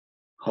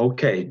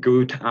Okay,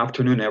 good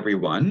afternoon,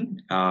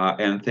 everyone,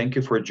 and thank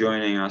you for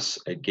joining us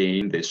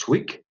again this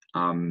week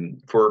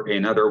for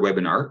another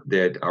webinar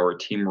that our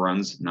team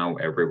runs now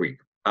every week.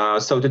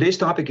 So today's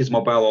topic is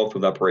mobile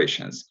oilfield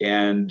operations,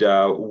 and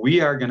we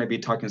are going to be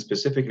talking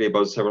specifically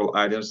about several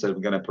items that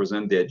we're going to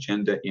present the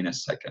agenda in a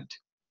second.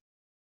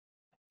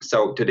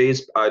 So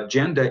today's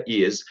agenda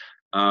is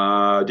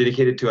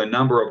dedicated to a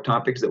number of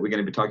topics that we're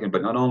going to be talking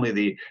about, not only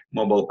the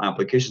mobile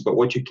applications, but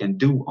what you can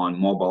do on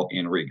mobile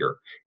in RigER.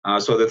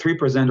 So the three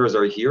presenters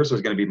are here. So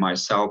it's going to be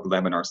myself,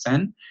 Lev, and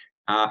Arsen.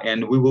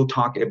 And we will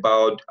talk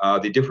about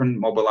the different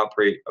mobile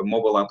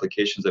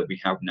applications that we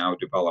have now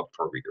developed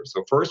for RigER.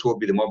 So first will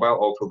be the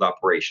mobile oilfield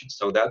operations.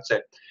 So that's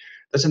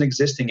an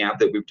existing app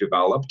that we've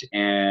developed,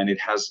 and it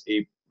has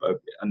a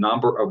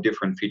number of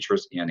different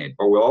features in it.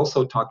 But we'll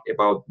also talk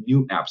about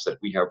new apps that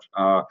we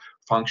have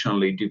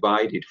functionally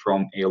divided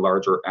from a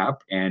larger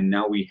app, and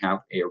now we have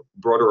a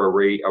broader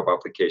array of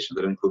applications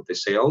that include the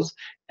sales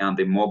and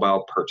the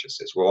mobile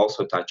purchases. We'll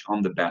also touch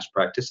on the best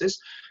practices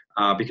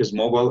because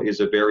mobile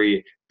is a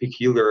very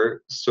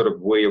peculiar sort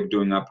of way of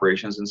doing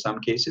operations in some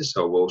cases.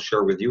 So we'll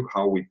share with you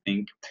how we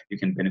think you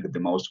can benefit the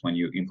most when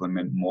you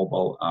implement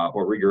mobile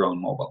or RigER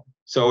on mobile.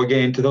 So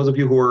again, to those of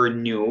you who are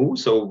new,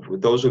 so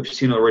those who've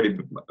seen already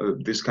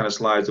these kind of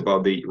slides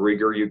about the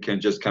RigER, you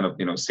can just kind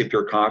of sip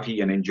your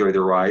coffee and enjoy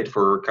the ride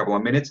for a couple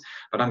of minutes.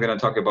 But I'm going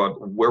to talk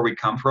about where we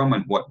come from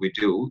and what we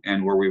do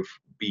and where we've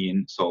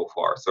been so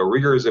far. So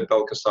RigER is a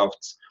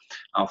Belkasoft's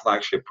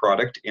flagship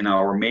product, and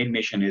our main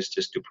mission is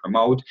just to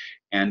promote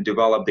and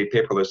develop the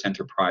paperless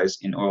enterprise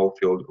in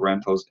oilfield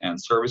rentals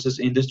and services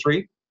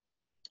industry.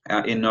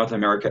 In North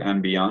America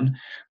and beyond.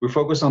 We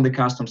focus on the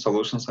custom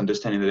solutions,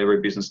 understanding that every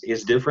business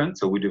is different,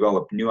 so we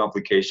develop new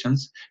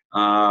applications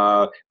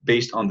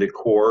based on the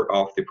core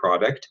of the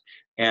product,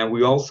 and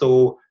we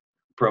also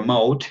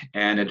promote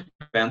and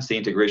advance the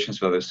integrations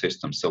with other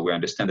systems. So we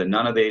understand that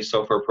none of these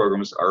software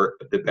programs are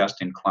the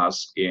best in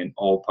class in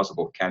all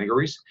possible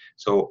categories,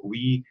 so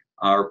we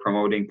are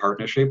promoting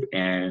partnership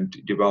and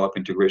develop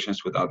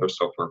integrations with other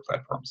software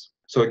platforms.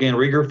 So again,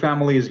 RigER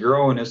family is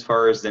growing as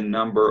far as the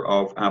number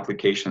of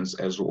applications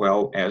as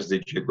well as the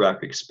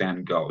geographic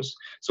span goes.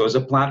 So as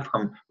a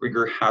platform,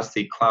 RigER has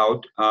the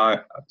cloud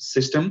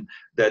system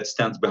that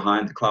stands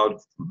behind the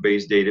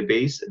cloud-based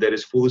database that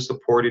is fully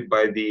supported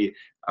by the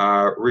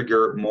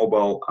RigER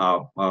mobile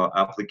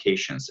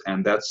applications,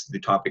 and that's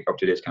the topic of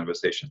today's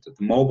conversation. That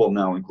the mobile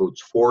now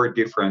includes four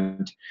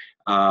different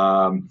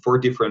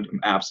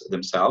apps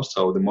themselves.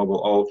 So the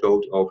mobile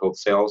oilfield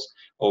sales,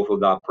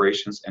 oilfield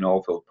operations, and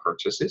oilfield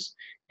purchases.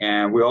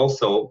 And we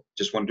also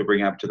just wanted to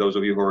bring up to those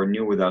of you who are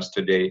new with us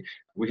today,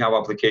 we have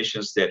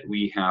applications that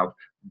we have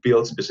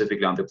built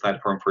specifically on the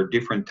platform for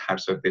different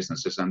types of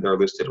businesses, and they're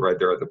listed right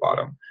there at the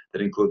bottom.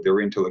 That include the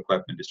rental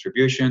equipment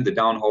distribution, the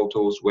downhole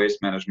tools,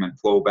 waste management,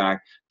 flowback,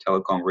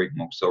 telecom, rig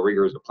move. So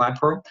RigER is a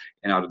platform,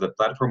 and out of the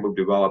platform, we've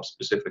developed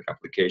specific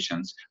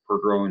applications for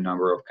a growing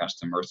number of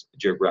customers,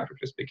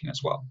 geographically speaking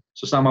as well.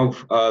 So some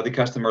of the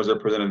customers are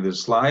presented in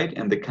this slide,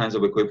 and the kinds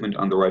of equipment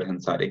on the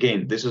right-hand side.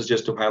 Again, this is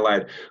just to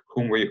highlight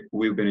whom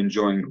we've been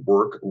enjoying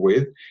work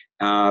with.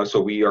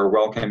 So we are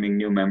welcoming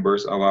new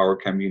members of our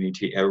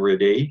community every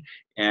day.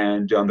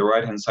 And on the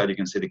right-hand side, you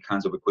can see the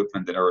kinds of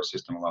equipment that our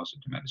system allows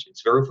you to manage.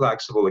 It's very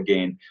flexible.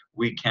 Again,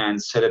 we can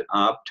set it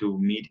up to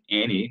meet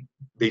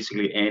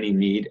basically any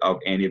need of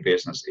any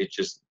business. It's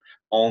just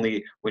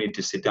only we need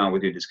to sit down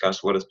with you,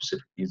 discuss what the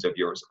specific needs of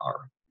yours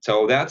are.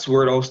 So that's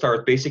where it all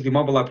starts. Basically,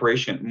 mobile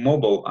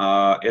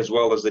as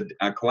well as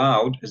the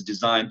cloud is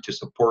designed to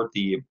support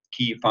the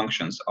key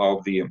functions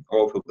of the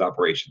oilfield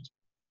operations.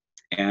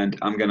 And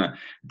I'm going to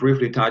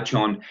briefly touch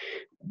on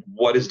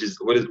what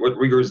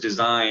RigER is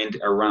designed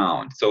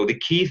around. So the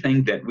key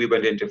thing that we've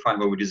identified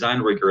when we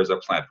designed RigER as a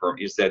platform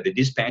is that the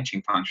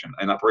dispatching function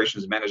and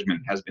operations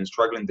management has been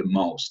struggling the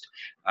most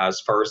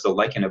as far as the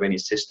liking of any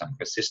system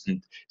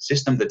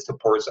that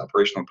supports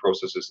operational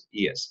processes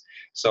is.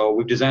 So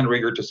we've designed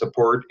RigER to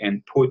support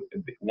and put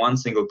one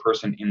single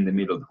person in the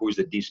middle, who is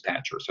the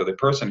dispatcher. So the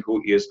person who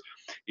is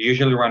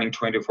usually running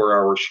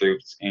 24-hour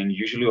shifts and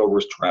usually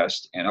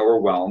overstressed and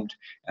overwhelmed,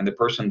 and the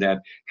person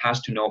that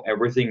has to know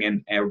everything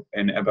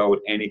and about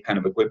any kind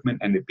of equipment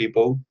and the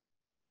people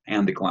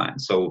and the client.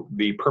 So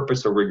the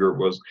purpose of RigER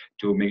was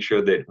to make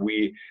sure that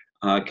we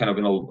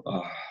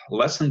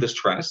lessen the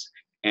stress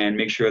and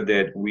make sure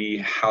that we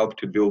help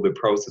to build the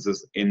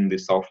processes in the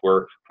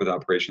software for the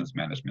operations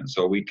management.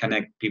 So we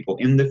connect people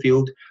in the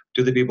field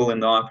to the people in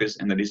the office,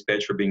 and the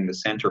dispatcher being the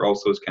center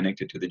also is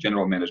connected to the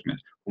general management,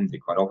 whom they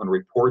quite often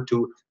report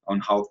to on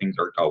how things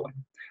are going.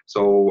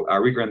 So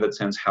RigER in that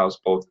sense has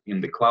both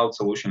in the cloud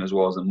solution as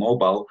well as in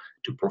mobile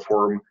to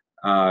perform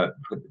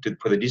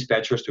for the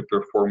dispatchers to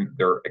perform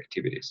their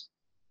activities.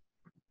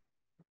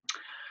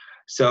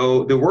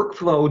 So the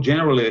workflow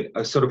generally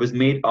sort of is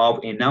made of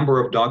a number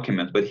of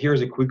documents, but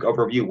here's a quick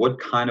overview what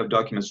kind of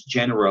documents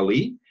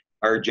generally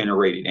are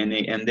generated,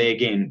 and they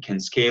again can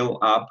scale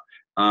up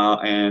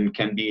and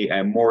can be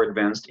more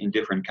advanced in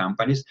different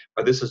companies,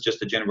 but this is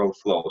just a general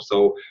flow.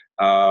 So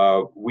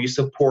we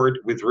support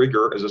with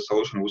RigER as a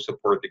solution, we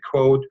support the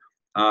quote,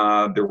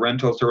 the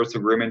rental service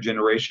agreement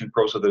generation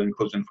process that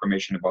includes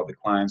information about the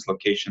client's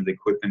location, the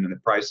equipment, and the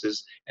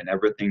prices, and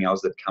everything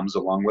else that comes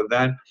along with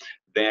that.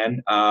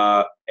 Then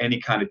any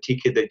kind of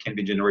ticket that can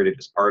be generated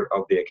as part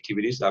of the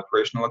activities, the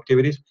operational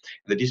activities.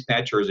 The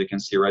dispatcher, as you can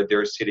see right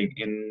there, sitting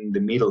in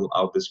the middle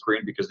of the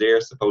screen because they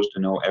are supposed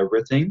to know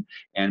everything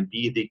and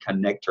be the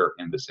connector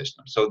in the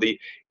system. So the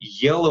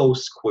yellow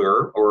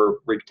square, or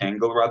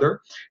rectangle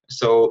rather,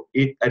 so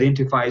it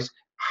identifies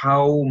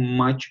how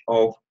much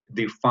of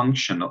the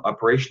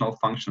operational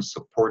function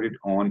supported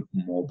on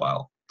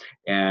mobile.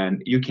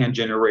 And you can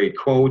generate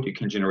quote, you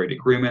can generate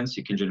agreements,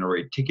 you can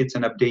generate tickets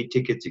and update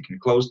tickets, you can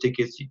close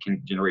tickets, you can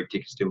generate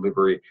tickets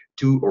delivery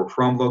to or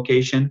from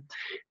location,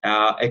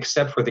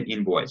 except for the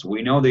invoice.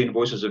 We know the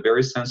invoice is a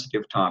very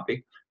sensitive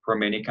topic for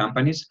many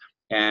companies,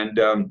 and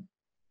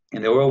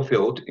in the oil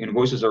field,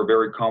 invoices are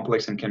very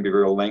complex and can be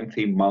very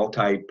lengthy,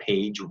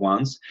 multi-page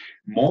ones.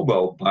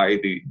 Mobile,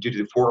 due to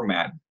the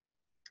format,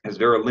 is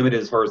very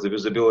limited as far as the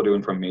visibility of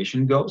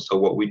information goes. So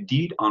what we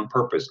did on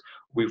purpose,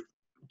 we've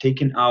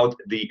taken out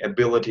the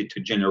ability to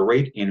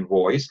generate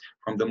invoice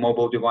from the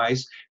mobile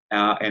device,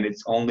 and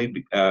it's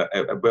only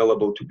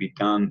available to be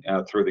done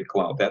through the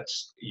cloud.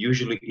 That's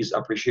usually is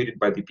appreciated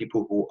by the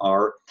people who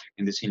are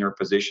in the senior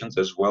positions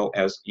as well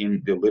as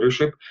in the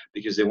leadership,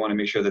 because they want to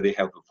make sure that they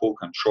have the full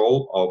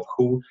control of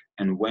who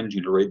and when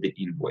generate the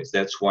invoice.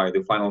 That's why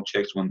the final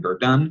checks when they're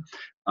done,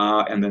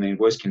 and then the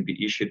invoice can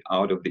be issued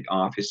out of the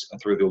office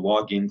through the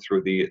login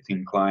through the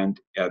thin client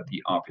at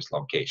the office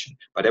location.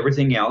 But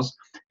everything else,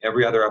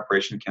 every other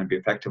operation can be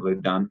effectively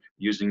done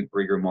using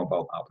RigER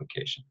mobile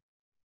application.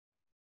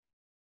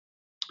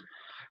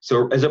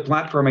 So as a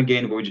platform,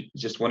 again, we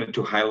just wanted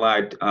to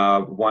highlight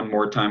one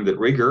more time that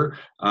RigER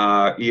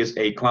is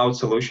a cloud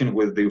solution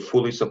with the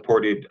fully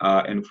supported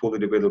and fully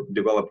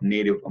developed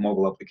native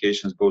mobile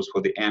applications, both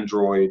for the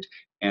Android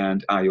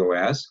and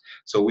iOS.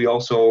 So we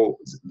also,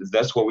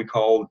 that's what we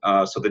call,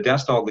 so the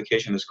desktop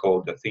application is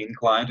called the thin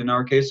client in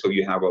our case. So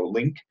you have a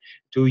link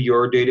to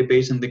your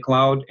database in the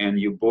cloud and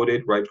you boot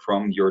it right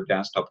from your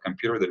desktop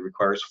computer that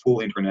requires full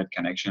internet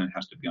connection and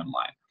has to be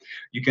online.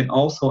 You can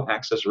also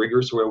access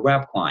RigER through a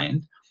web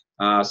client.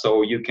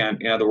 So you can,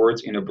 in other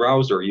words, in a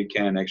browser, you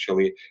can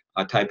actually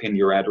type in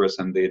your address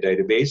in the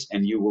database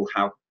and you will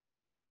have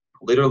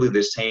literally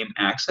the same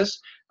access,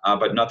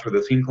 but not through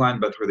the thin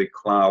client, but through the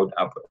cloud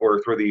app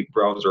or through the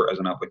browser as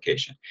an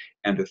application.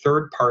 And the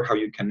third part, how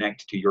you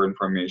connect to your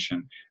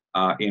information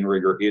in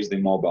RigER, is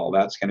the mobile.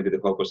 That's going to be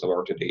the focus of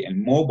our today.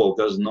 And mobile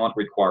does not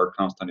require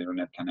constant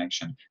internet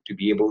connection to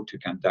be able to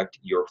conduct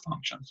your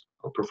functions,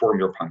 or perform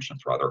your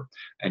functions rather.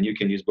 And you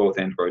can use both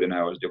Android and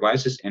iOS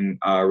devices, and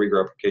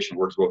RigER application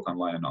works both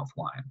online and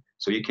offline.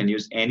 So you can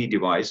use any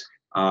device,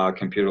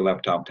 computer,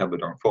 laptop,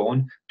 tablet, or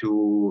phone,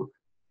 to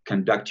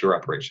conduct your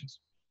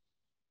operations.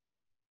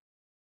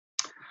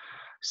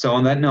 So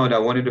on that note, I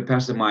wanted to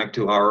pass the mic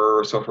to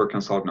our software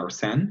consultant,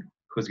 Arsen,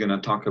 who's going to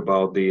talk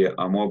about the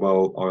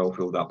mobile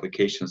oilfield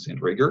applications in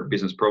RigER,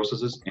 business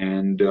processes,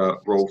 and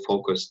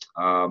role-focused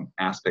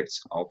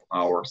aspects of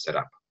our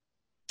setup.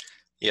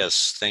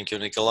 Yes, thank you,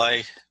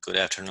 Nikolai. Good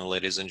afternoon,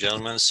 ladies and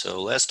gentlemen.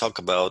 So let's talk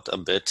a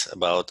bit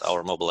about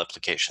our mobile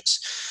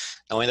applications.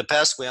 Now, in the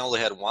past, we only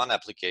had one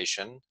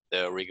application,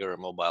 the RigER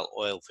Mobile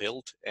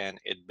Oilfield, and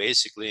it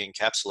basically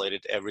encapsulated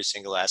every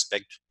single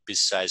aspect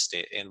besides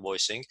the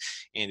invoicing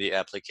in the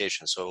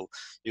application. So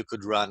you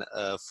could run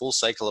a full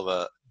cycle of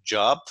a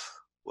job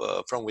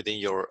from within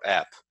your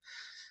app.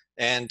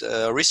 And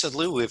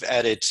recently, we've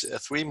added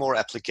 3 more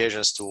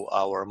applications to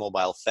our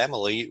mobile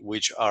family,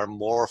 which are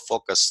more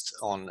focused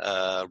on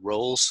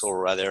roles,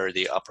 or rather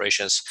the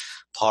operations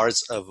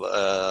parts of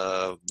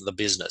the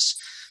business.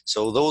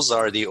 So those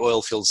are the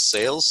Oilfield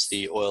Sales,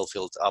 the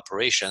Oilfield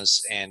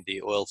Operations, and the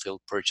Oilfield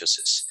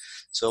Purchases.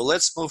 So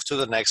let's move to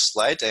the next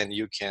slide, and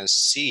you can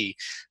see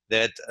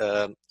that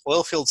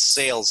Oilfield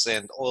Sales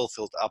and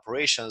Oilfield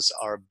Operations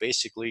are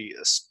basically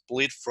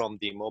split from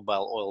the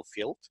mobile oil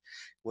field.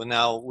 Well,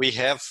 now we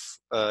have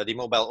the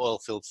mobile oil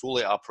field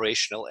fully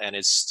operational, and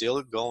it's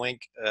still going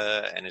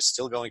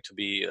to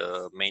be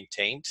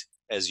maintained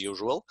as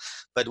usual.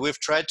 But we've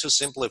tried to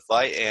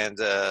simplify and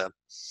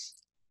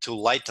to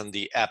lighten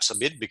the apps a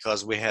bit,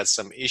 because we had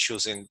some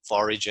issues in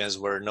far regions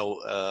where no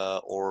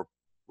or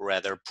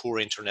rather poor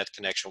internet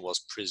connection was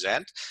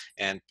present,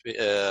 and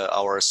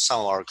some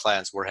of our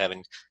clients were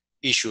having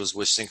issues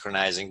with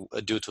synchronizing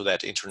due to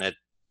that internet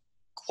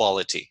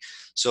quality.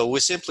 So we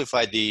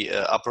simplified the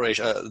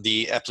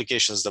the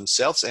applications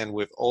themselves, and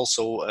we've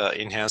also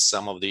enhanced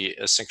some of the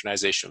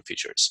synchronization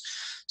features.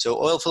 So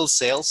Oilfield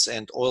Sales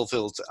and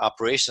Oilfield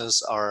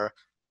Operations are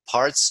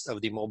parts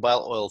of the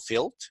mobile oil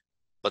field,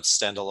 but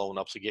standalone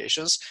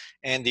applications.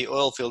 And the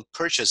Oilfield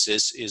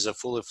Purchases is a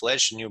fully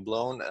fledged, new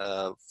blown,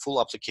 full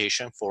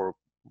application for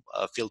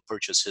field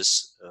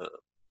purchases,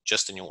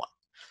 just a new one.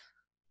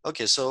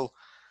 Okay, so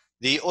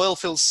the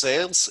Oilfield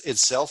Sales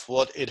itself,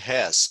 what it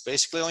has.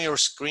 Basically on your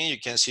screen, you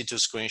can see 2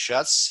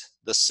 screenshots.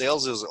 The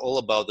sales is all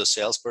about the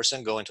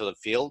salesperson going to the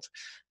field,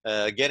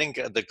 getting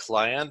the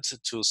client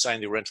to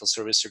sign the rental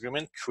service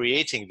agreement,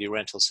 creating the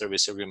rental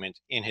service agreement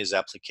in his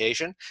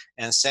application,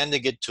 and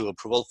sending it to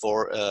approval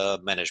for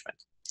management.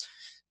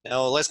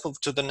 Now let's move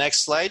to the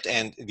next slide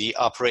and the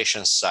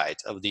operations side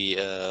of the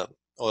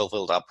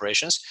oilfield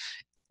operations.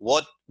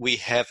 What we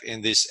have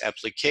in these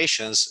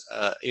applications,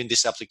 in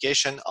this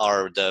application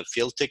are the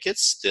field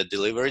tickets, the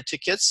delivery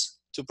tickets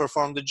to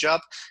perform the job,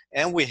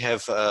 and we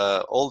have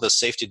all the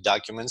safety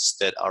documents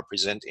that are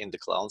present in the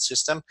cloud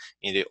system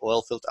in the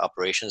oilfield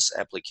operations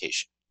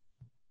application.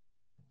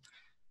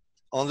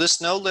 On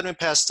this note, let me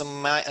pass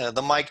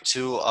the mic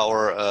to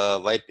our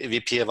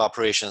VP of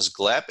Operations,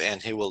 Gleb, and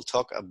he will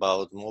talk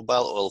about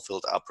mobile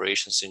oilfield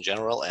operations in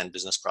general and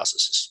business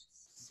processes.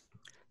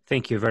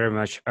 Thank you very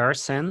much,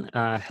 Arsen.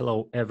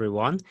 Hello,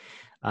 everyone.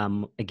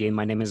 Again,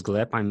 my name is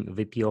Gleb. I'm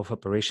VP of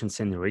Operations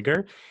in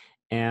RigER.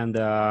 And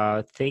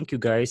thank you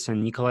guys,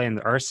 and Nikolai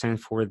and Arsen,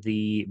 for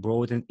the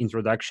broad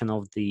introduction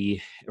of the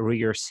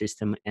RigER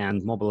system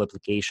and mobile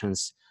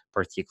applications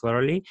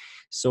particularly.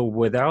 So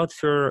without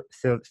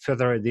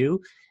further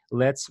ado,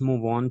 let's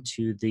move on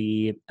to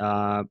the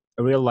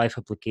real-life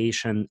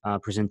application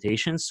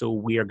presentation. So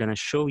we are going to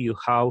show you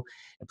how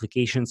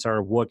applications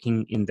are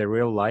working in the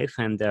real life,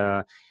 and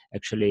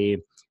actually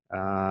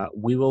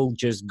we will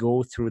just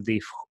go through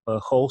the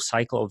whole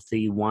cycle of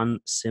the one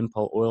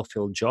simple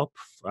oilfield job,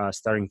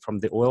 starting from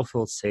the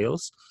oilfield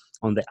sales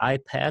on the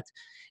iPad,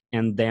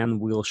 and then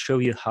we'll show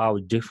you how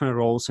different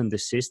roles in the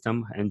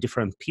system and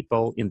different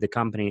people in the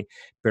company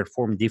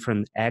perform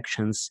different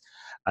actions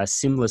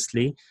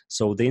seamlessly.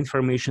 So the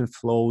information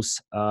flows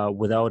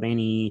without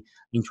any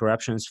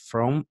interruptions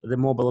from the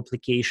mobile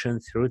application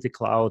through the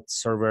cloud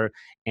server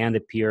and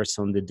appears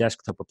on the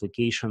desktop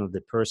application of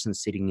the person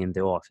sitting in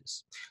the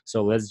office.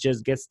 So let's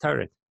just get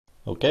started.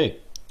 Okay,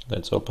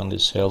 let's open the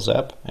sales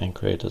app and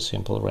create a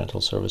simple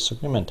rental service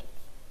agreement.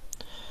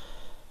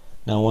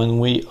 Now, when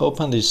we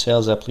open the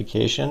sales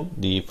application,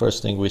 the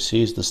first thing we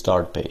see is the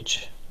start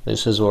page.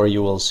 This is where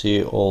you will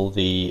see all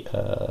the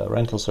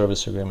rental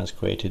service agreements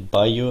created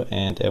by you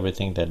and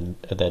everything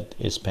that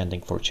is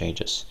pending for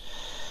changes.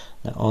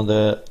 Now, on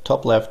the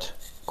top left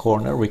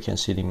corner, we can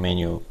see the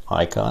menu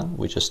icon.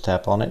 We just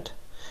tap on it,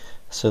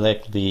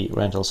 select the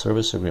rental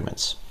service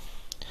agreements,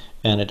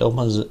 and it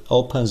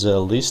opens a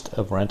list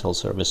of rental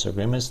service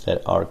agreements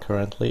that are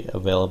currently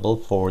available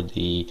for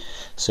the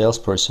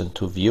salesperson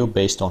to view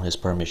based on his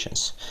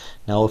permissions.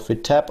 Now, if we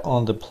tap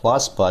on the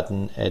plus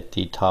button at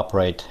the top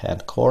right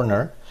hand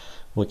corner,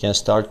 we can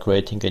start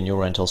creating a new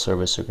rental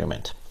service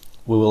agreement.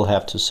 We will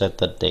have to set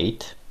the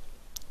date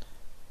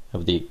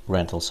of the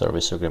rental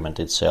service agreement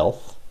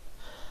itself.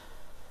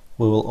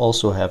 We will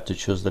also have to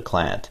choose the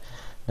client.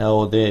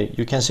 Now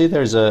you can see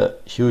there's a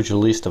huge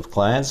list of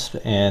clients,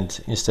 and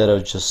instead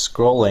of just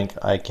scrolling,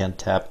 I can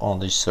tap on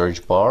the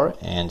search bar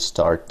and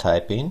start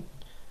typing,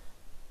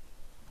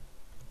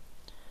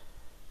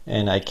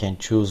 and I can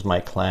choose my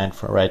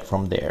client right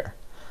from there.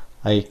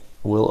 I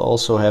will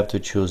also have to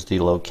choose the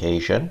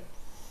location.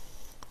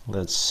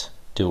 Let's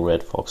do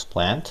Red Fox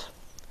Plant.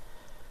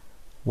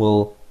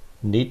 We'll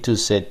need to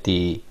set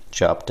the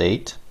job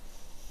date,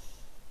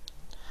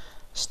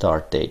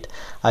 start date.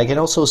 I can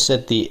also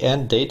set the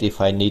end date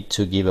if I need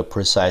to give a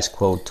precise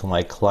quote to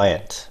my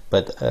client,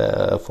 but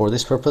for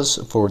this purpose,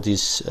 for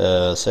this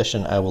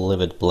session, I will leave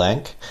it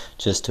blank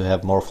just to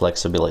have more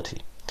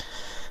flexibility.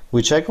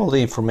 We check all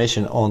the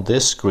information on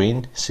this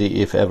screen,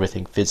 see if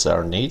everything fits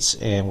our needs,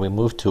 and we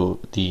move to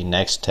the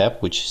next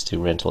step, which is the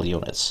rental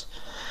units.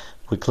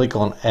 We click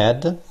on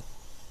add,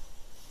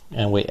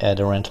 and we add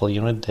a rental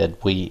unit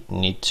that we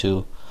need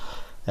to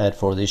add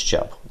for this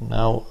job.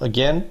 Now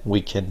again,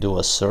 we can do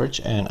a search,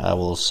 and I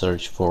will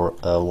search for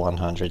a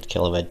 100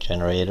 kilowatt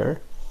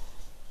generator.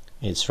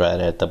 It's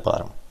right at the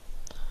bottom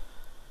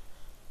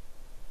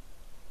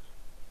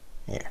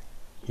here,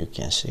 you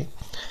can see,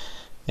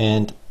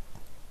 and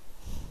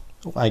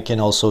I can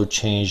also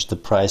change the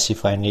price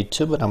if I need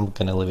to, but I'm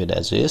gonna leave it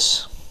as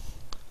is.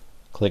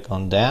 Click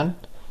on done,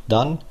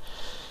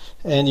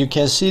 and you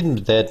can see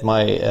that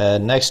my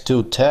next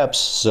two tabs,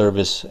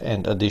 service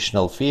and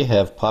additional fee,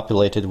 have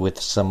populated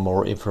with some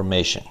more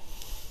information.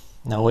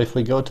 Now if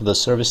we go to the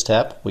service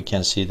tab, we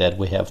can see that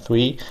we have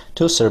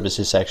two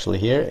services actually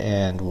here,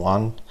 and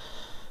one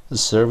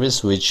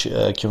service which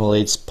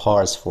accumulates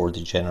parts for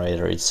the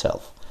generator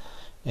itself,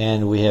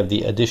 and we have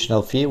the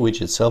additional fee,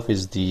 which itself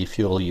is the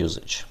fuel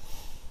usage.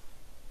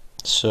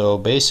 So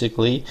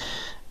basically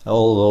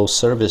all those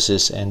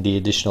services and the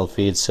additional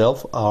fee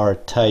itself are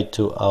tied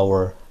to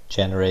our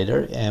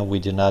generator, and we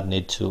do not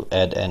need to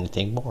add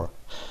anything more.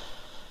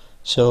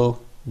 So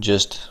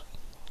just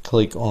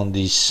click on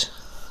these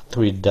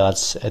three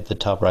dots at the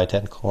top right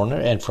hand corner,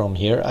 and from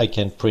here I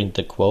can print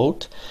the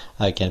quote,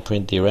 I can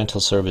print the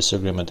rental service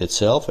agreement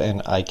itself,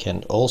 and I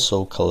can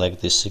also collect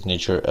the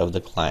signature of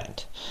the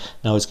client.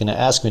 Now it's going to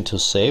ask me to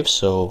save,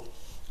 so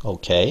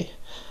okay,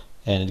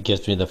 and it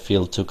gives me the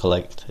field to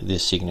collect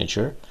this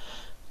signature,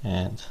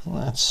 and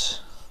let's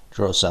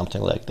draw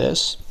something like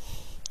this.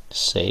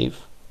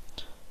 Save,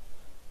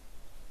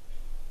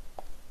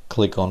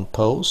 click on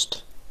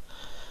post,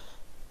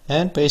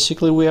 And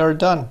basically we are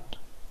done.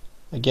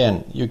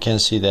 Again, you can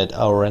see that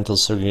our rental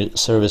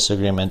service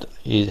agreement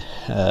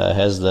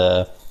has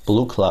the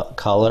blue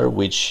color,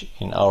 which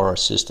in our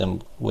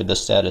system with the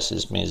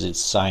statuses means it's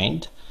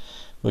signed.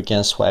 We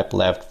can swipe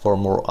left for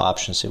more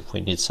options if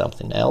we need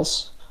something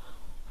else.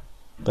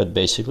 But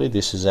basically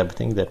this is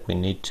everything that we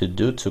need to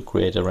do to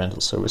create a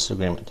rental service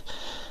agreement.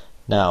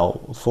 Now,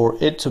 for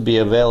it to be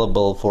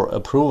available for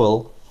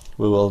approval,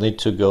 we will need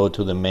to go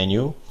to the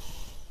menu,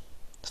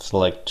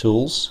 select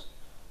Tools,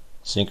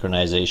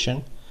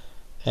 Synchronization,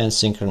 and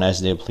synchronize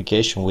the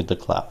application with the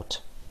cloud.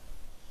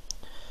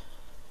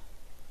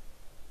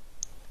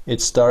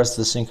 It starts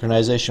the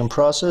synchronization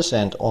process,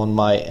 and on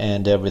my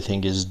end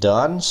everything is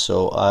done,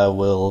 so I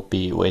will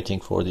be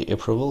waiting for the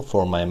approval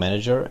for my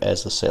manager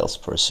as a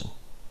salesperson.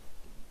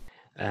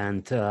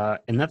 And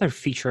another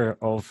feature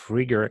of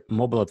RigER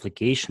mobile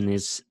application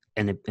is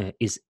an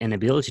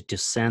ability to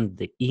send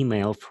the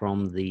email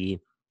from the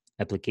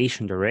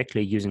application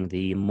directly using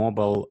the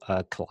mobile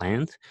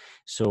client.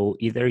 So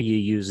either you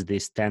use the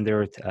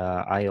standard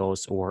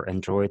iOS or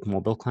Android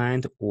mobile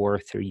client, or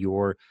through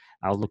your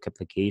Outlook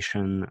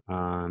application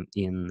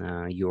in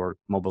your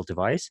mobile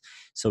device.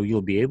 So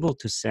you'll be able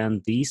to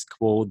send these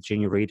quote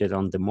generated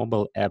on the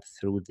mobile app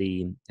through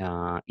the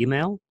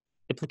email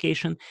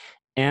application,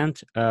 and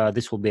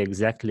this will be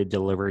exactly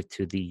delivered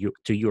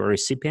to your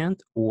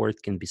recipient, or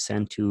it can be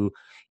sent to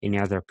any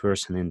other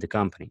person in the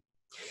company.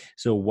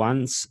 So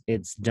once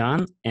it's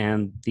done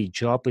and the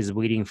job is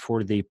waiting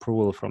for the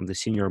approval from the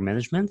senior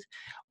management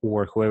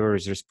or whoever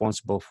is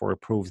responsible for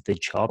approve the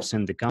jobs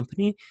in the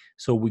company,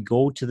 so we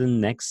go to the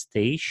next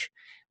stage,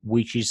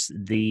 which is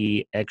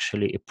the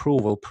actually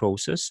approval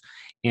process.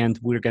 And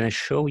we're going to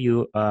show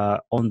you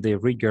on the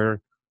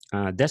RigER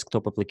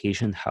desktop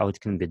application how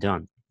it can be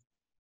done.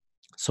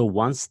 So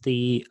once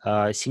the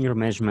senior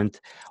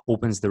management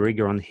opens the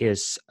RigER on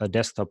his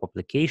desktop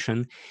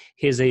application,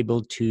 he is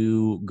able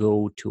to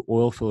go to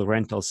Oilfield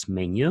Rentals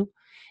menu,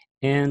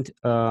 and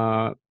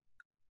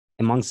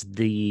amongst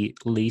the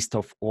list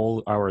of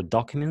all our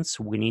documents,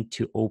 we need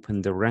to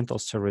open the rental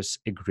service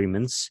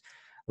agreements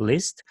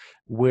list,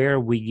 where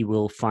we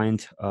will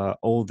find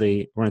all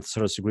the rental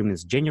service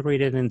agreements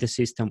generated in the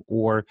system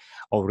or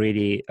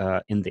already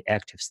in the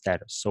active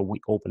status. So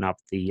we open up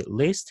the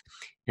list,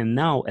 and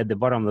now at the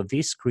bottom of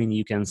this screen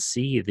you can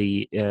see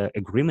the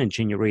agreement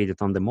generated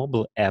on the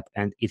mobile app,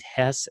 and it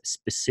has a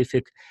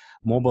specific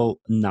mobile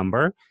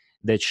number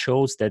that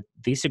shows that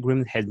this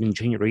agreement has been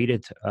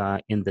generated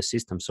in the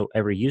system. So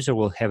every user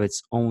will have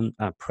its own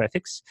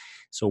prefix.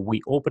 So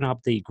we open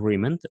up the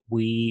agreement.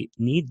 We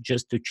need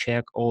just to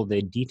check all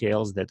the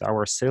details that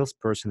our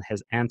salesperson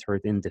has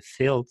entered in the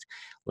field,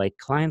 like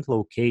client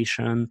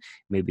location,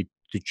 maybe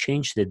to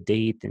change the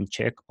date, and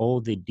check all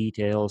the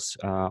details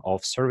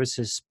of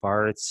services,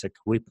 parts,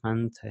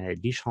 equipment,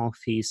 additional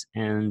fees.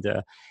 And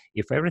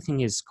if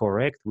everything is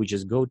correct, we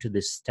just go to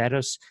the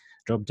status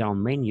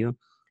drop-down menu,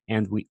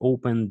 and we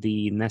open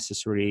the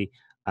necessary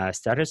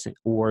status,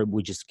 or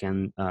we just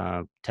can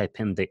type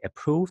in the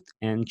approved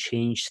and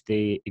change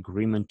the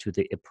agreement to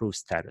the approved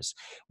status,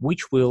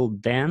 which will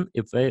then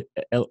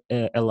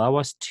allow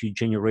us to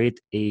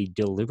generate a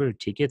delivery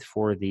ticket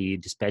for the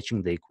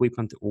dispatching the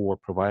equipment or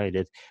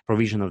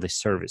provision of the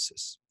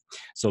services.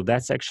 So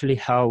that's actually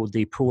how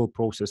the approval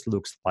process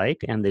looks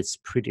like, and it's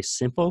pretty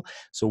simple.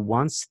 So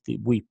once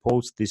we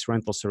post this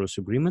rental service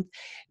agreement,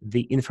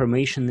 the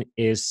information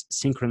is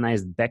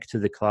synchronized back to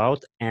the cloud,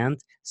 and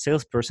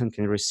salesperson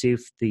can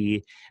receive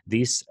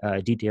these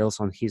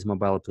details on his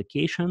mobile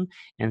application,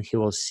 and he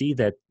will see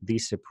that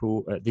this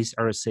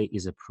RSA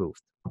is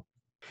approved.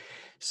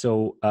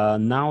 So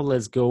now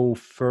let's go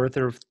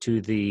further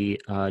to the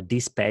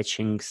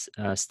dispatching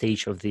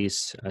stage of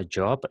this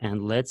job,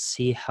 and let's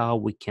see how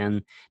we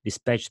can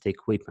dispatch the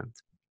equipment.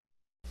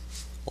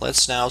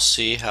 Let's now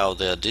see how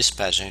the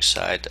dispatching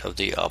side of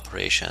the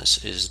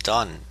operations is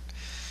done.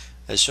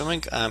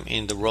 Assuming I'm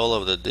in the role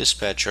of the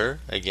dispatcher,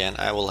 again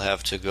I will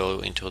have to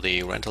go into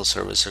the rental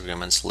service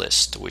agreements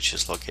list, which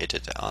is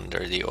located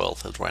under the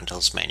Oilfield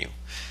Rentals menu.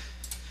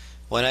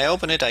 When I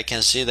open it, I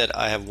can see that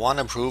I have one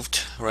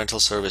approved rental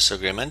service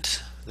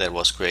agreement that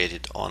was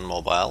created on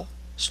mobile.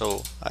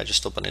 So I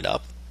just open it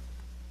up,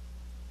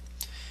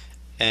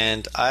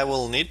 and I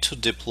will need to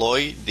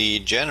deploy the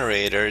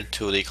generator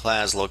to the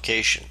client's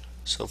location.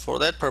 So for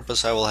that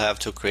purpose, I will have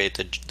to create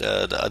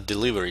a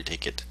delivery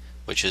ticket,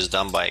 which is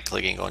done by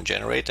clicking on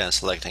generate and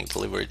selecting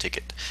delivery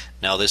ticket.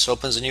 Now this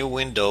opens a new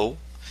window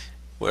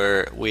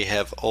where we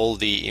have all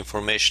the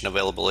information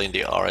available in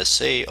the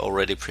RSA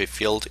already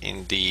pre-filled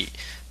in the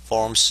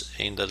forms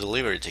in the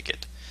delivery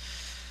ticket.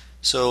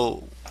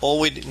 So all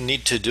we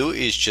need to do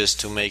is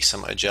just to make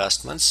some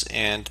adjustments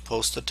and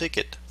post a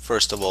ticket.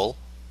 First of all,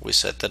 we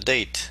set the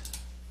date.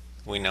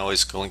 We know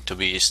it's going to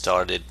be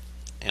started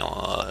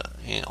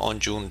on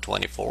June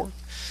 24,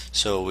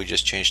 so we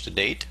just change the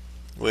date.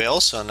 We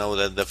also know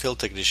that the field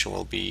technician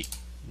will be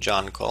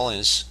John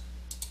Collins,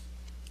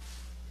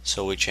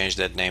 so we change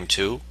that name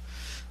too.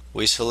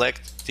 We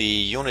select the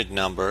unit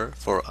number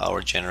for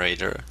our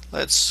generator.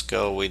 Let's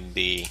go with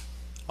the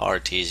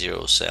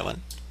RT07.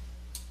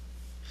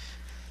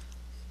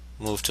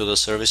 Move to the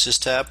Services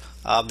tab.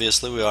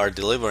 Obviously we are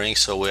delivering,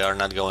 so we are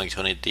not going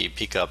to need the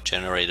pickup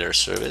generator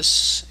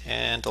service.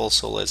 And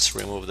also let's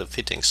remove the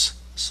fittings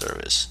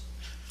service.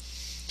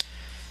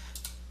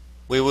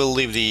 We will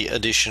leave the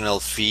additional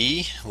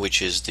fee,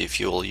 which is the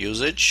fuel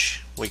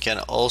usage. We can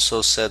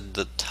also set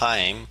the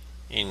time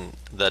in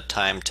the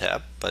Time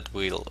tab, but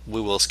we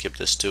will skip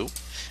this too.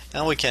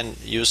 And we can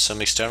use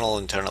some external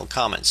and internal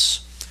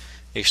comments.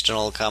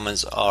 External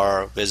comments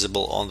are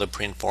visible on the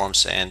print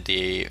forms and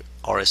the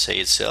RSA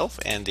itself,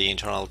 and the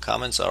internal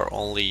comments are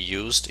only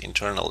used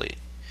internally.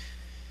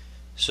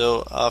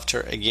 So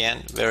after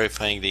again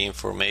verifying the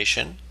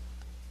information,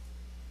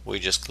 we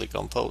just click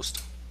on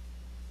Post.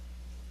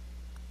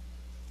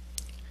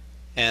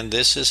 And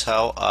this is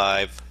how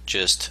I've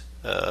just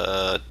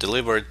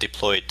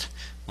deployed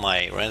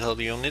my rental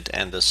unit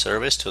and the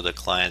service to the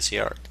client's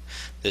yard.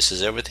 This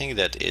is everything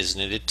that is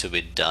needed to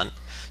be done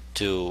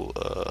to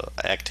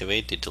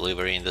activate the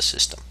delivery in the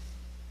system.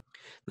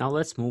 Now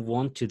let's move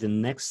on to the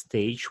next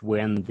stage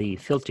when the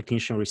field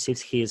technician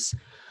receives his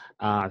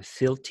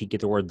field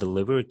ticket or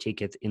delivery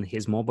ticket in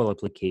his mobile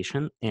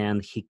application,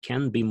 and he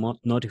can be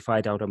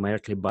notified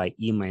automatically by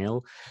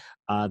email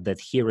that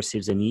he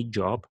receives a new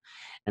job.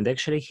 And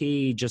actually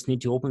he just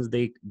needs to open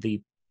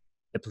the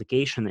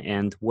application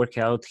and work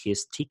out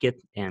his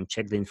ticket and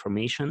check the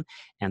information,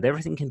 and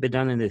everything can be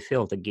done in the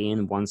field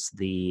again once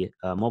the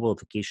mobile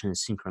application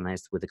is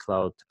synchronized with the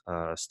cloud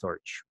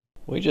storage.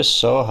 We just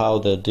saw how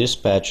the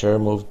dispatcher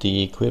moved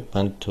the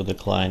equipment to the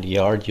client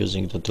yard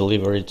using the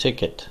delivery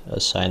ticket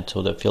assigned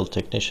to the field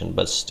technician,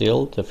 but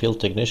still the field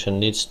technician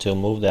needs to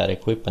move that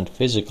equipment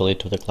physically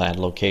to the client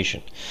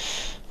location.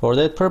 For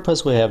that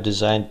purpose, we have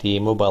designed the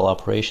mobile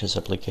operations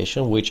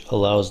application, which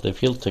allows the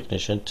field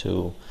technician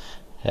to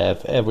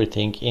have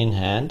everything in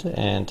hand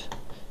and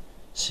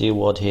see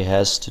what he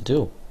has to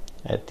do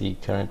at the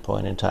current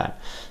point in time.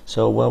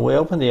 So when we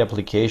open the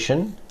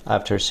application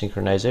after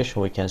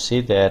synchronization, we can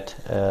see that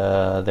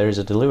there is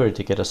a delivery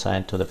ticket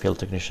assigned to the field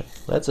technician.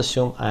 Let's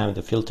assume I'm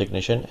the field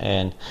technician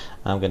and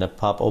I'm gonna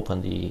pop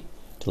open the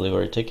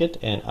delivery ticket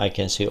and I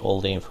can see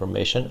all the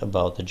information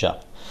about the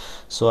job.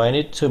 So I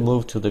need to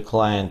move to the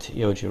client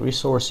EOG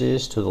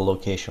resources to the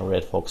location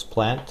Red Fox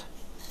plant.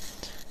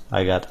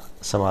 I got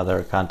some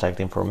other contact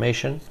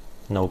information,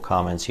 no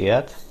comments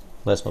yet.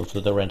 Let's move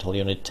to the rental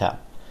unit tab.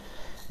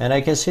 And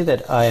I can see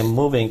that I am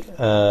moving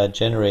a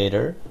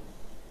generator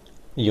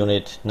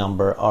unit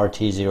number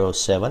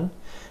RT07,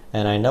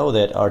 and I know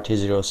that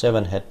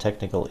RT07 had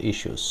technical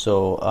issues,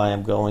 so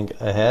I'm going to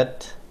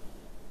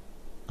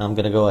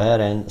go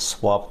ahead and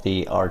swap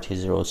the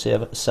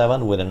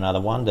RT07 with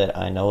another one that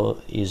I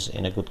know is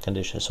in a good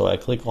condition. So I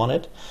click on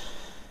it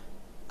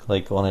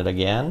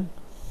again,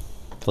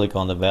 click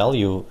on the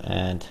value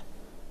and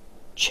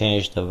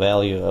change the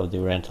value of the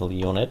rental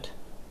unit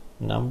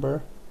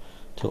number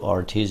to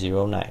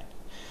RT09.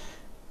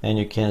 And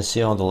you can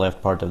see on the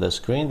left part of the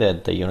screen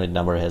that the unit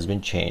number has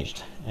been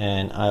changed.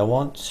 And I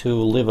want to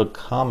leave a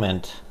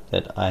comment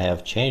that I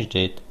have changed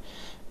it,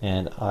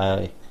 and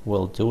I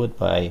will do it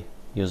by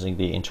using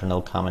the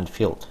internal comment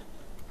field.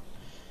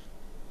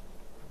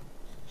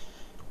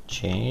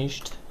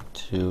 Changed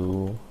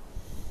to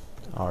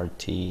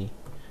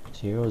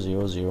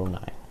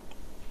RT0009.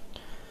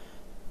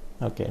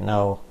 Okay,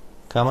 now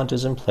comment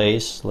is in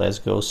place. Let's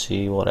go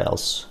see what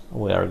else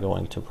we are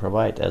going to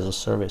provide as a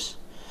service.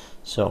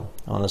 So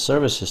on the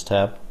Services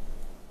tab,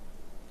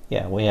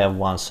 yeah, we have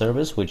one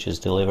service, which is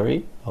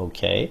delivery.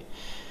 Okay.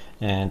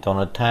 And on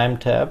the Time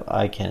tab,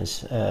 I can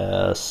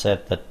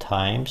set the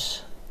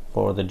times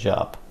for the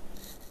job.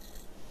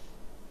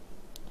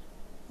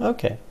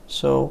 Okay,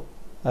 so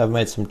I've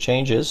made some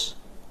changes.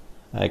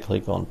 I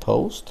click on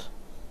Post.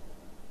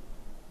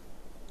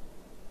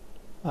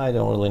 I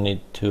don't really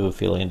need to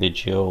fill in the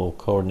geo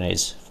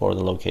coordinates for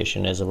the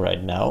location as of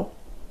right now.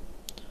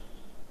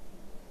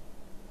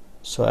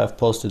 So I've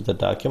posted the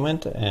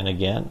document, and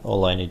again,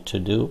 all I need to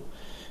do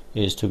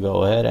is to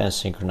go ahead and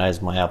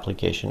synchronize my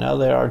application. Now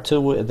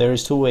there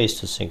is two ways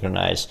to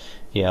synchronize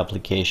the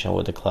application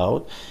with the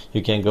cloud.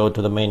 You can go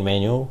to the main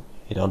menu,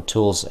 hit on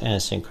Tools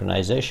and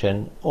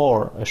Synchronization,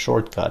 or a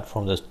shortcut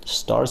from the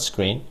Start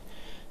screen.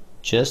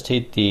 Just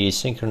hit the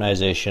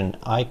synchronization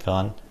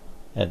icon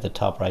at the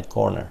top right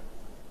corner,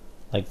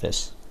 like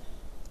this.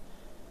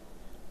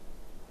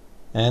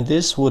 And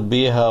this would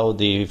be how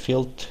the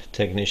field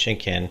technician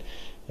can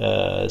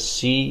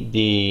see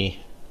the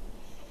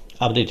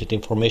updated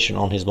information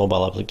on his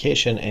mobile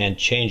application and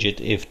change it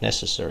if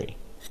necessary.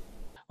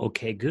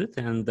 Okay, good.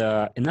 And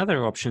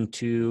another option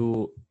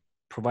to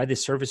provide the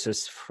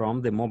services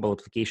from the mobile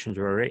application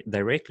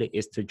directly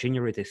is to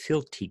generate a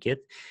field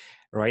ticket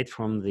right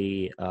from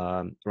the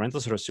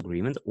rental service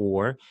agreement,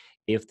 or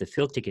if the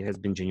field ticket has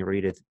been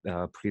generated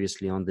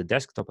previously on the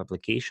desktop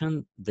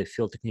application, the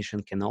field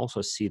technician can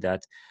also see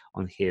that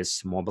on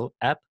his mobile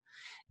app.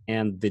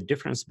 And the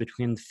difference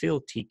between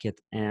field ticket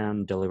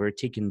and delivery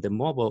ticket in the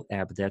mobile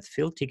app, that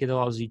field ticket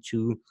allows you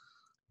to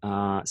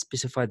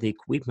specify the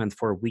equipment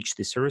for which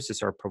the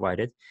services are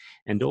provided,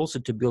 and also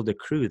to build a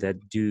crew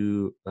that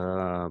do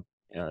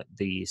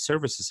the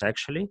services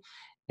actually,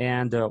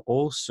 and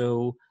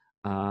also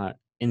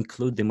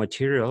include the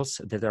materials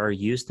that are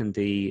used in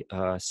the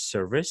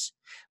service.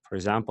 For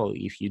example,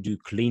 if you do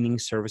cleaning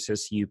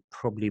services, you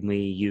probably may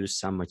use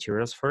some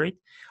materials for it.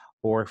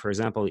 Or, for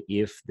example,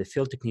 if the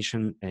field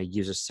technician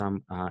uses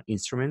some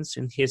instruments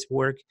in his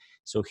work,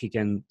 so he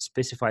can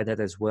specify that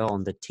as well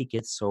on the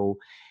ticket, so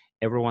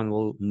everyone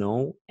will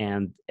know,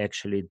 and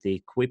actually the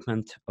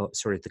equipment,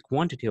 the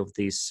quantity of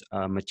these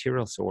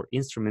materials or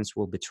instruments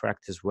will be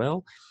tracked as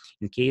well.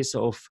 In case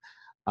of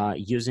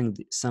using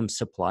some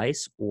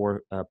supplies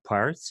or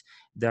parts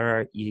that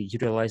are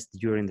utilized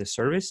during the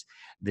service,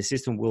 the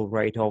system will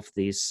write off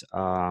these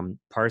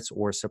parts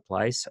or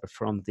supplies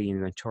from the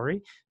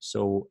inventory,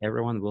 so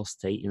everyone will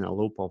stay in a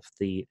loop of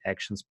the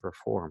actions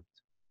performed.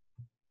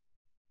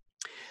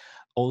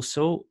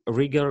 Also,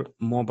 RigER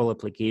mobile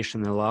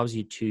application allows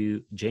you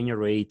to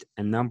generate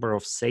a number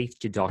of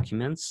safety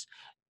documents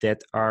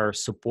that are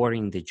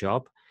supporting the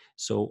job.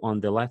 So on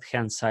the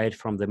left-hand side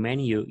from the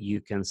menu, you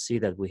can see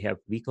that we have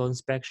vehicle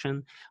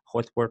inspection,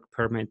 hot work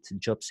permit,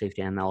 job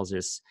safety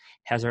analysis,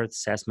 hazard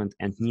assessment,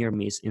 and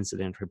near-miss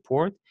incident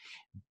report.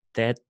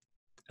 That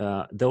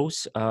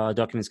those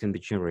documents can be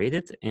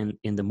generated in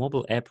the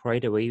mobile app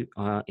right away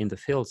in the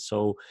field.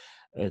 So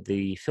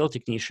the field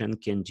technician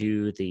can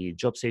do the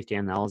job safety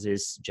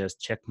analysis,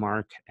 just check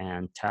mark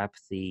and tap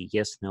the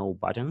yes, no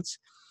buttons.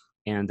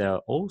 And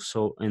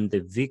also in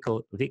the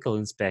vehicle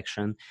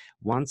inspection,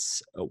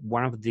 once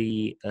one of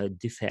the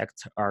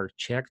defects are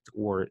checked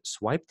or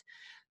swiped,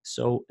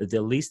 so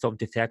the list of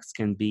defects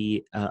can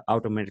be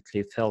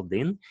automatically filled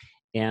in.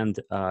 And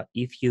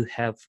if you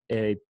have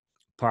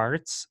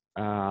parts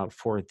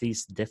for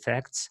these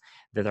defects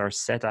that are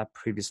set up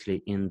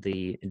previously in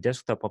the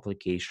desktop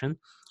application,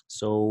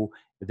 so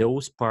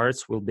those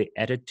parts will be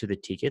added to the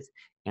ticket,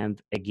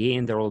 and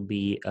again there will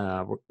be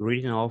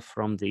written off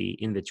from the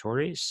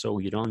inventory, so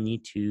you don't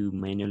need to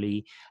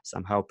manually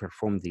somehow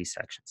perform these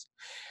actions.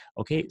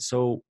 Okay,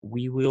 so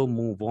we will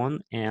move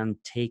on and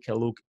take a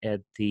look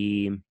at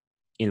the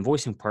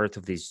invoicing part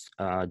of this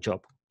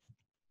job.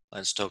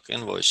 Let's talk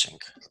invoicing.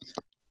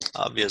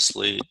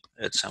 Obviously,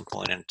 at some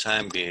point in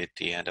time, be it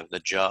the end of the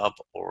job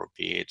or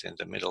be it in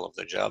the middle of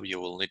the job, you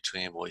will need to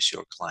invoice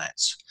your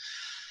clients.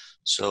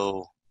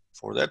 So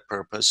for that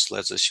purpose,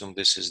 let's assume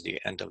this is the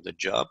end of the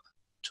job.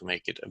 To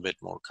make it a bit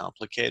more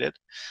complicated,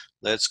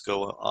 let's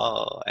go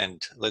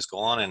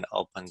on and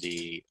open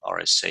the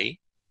RSA.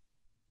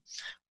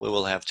 We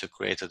will have to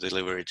create a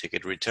delivery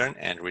ticket return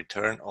and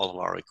return all of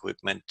our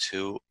equipment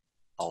to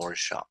our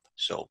shop.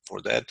 So for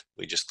that,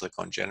 we just click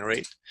on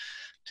Generate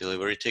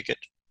Delivery Ticket,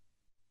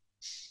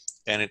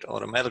 and it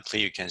automatically,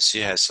 you can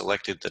see, has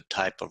selected the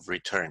type of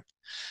return.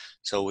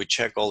 So we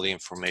check all the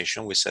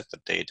information. We set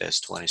the date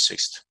as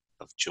 26th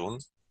of June.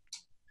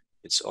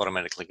 It's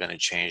automatically going to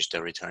change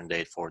the return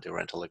date for the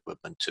rental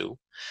equipment too.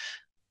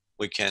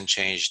 We can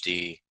change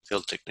the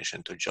field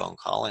technician to John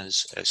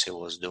Collins, as he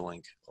was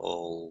doing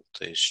all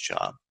this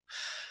job.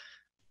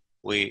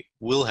 We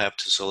will have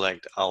to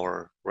select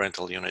our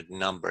rental unit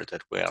number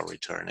that we are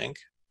returning.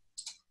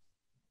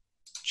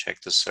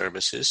 Check the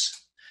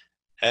services.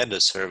 Add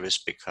a service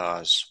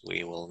because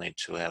we will need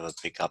to have a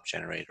pickup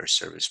generator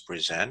service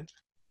present.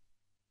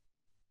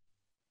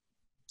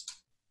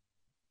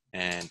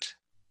 And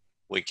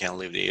we can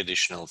leave the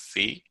additional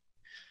fee,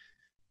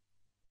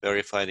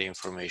 verify the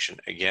information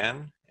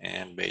again,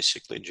 and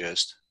basically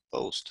just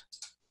post.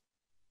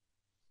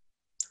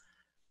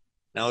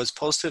 Now it's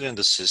posted in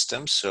the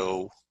system,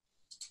 so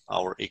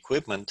our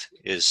equipment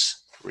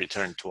is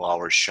returned to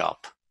our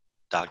shop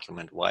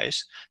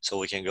document-wise, so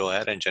we can go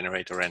ahead and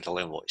generate a rental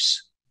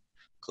invoice.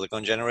 Click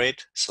on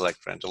Generate,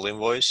 select Rental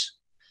Invoice,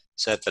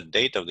 set the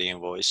date of the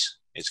invoice.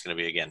 It's going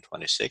to be again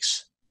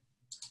 26.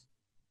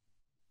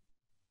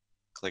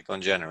 Click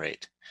on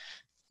Generate.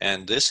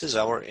 And this is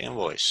our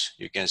invoice.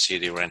 You can see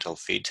the rental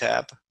fee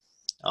tab,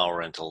 our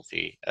rental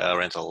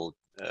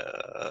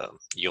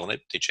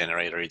unit, the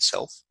generator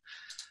itself,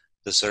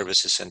 the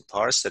services and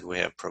parts that we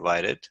have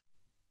provided,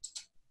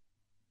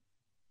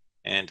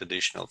 and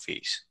additional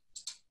fees.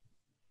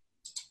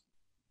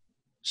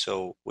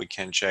 So we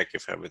can check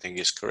if everything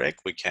is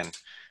correct. We can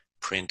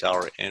print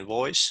our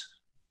invoice,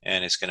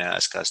 and it's going to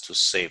ask us to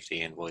save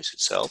the invoice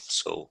itself.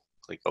 So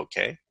click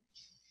OK.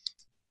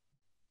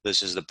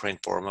 This is the print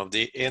form of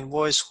the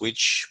invoice,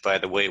 which, by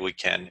the way, we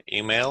can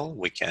email,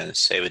 we can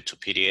save it to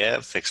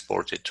PDF,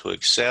 export it to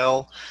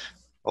Excel,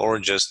 or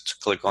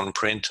just click on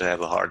print to have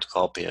a hard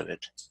copy of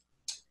it.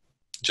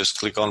 Just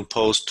click on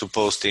post to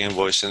post the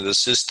invoice in the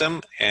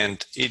system,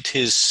 and it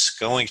is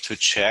going to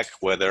check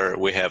whether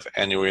we have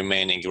any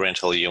remaining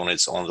rental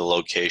units on the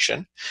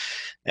location.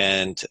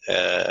 And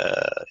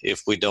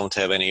if we don't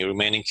have any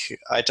remaining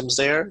items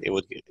there,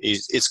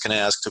 it's going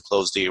to ask to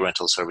close the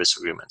rental service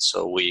agreement.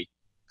 So we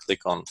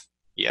click on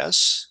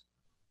yes,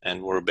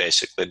 and we're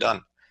basically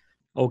done.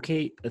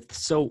 Okay,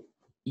 so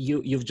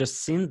you've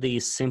just seen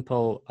the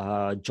simple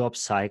job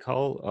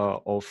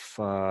cycle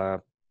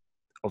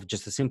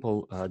just a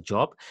simple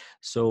job.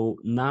 So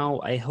now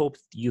I hope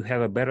you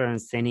have a better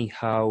understanding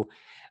how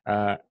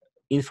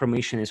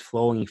information is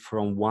flowing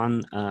from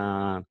one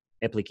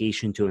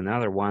application to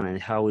another one,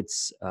 and how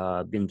it's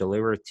been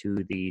delivered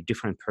to the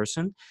different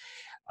person.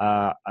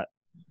 Uh,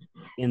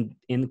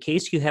 in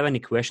case you have any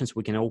questions,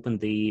 we can open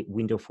the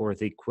window for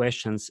the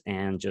questions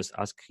and just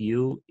ask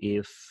you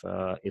if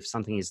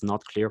something is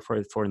not clear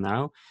for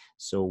now.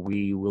 So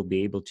we will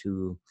be able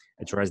to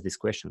address these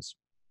questions.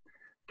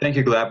 Thank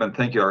you, Gleb, and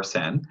thank you,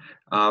 Arsen.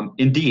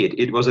 Indeed,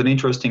 it was an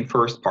interesting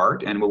first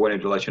part, and we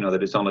wanted to let you know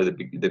that it's only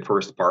the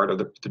first part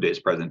of today's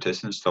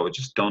presentation, so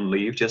just don't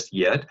leave just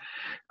yet.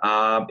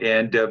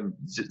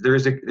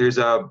 There's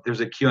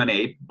a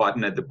Q&A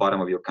button at the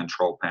bottom of your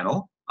control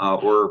panel,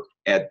 or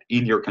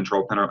in your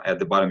control panel at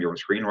the bottom of your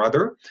screen,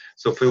 rather.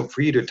 So feel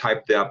free to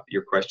type up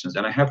your questions.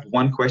 And I have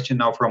one question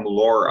now from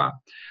Laura.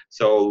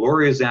 So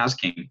Laura is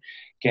asking,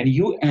 can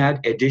you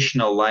add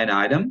additional line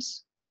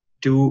items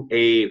to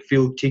a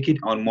field ticket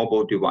on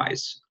mobile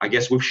device? I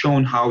guess we've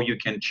shown how you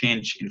can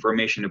change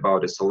information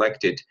about a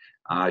selected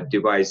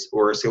device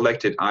or a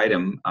selected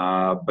item,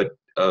 but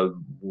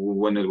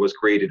when it was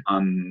created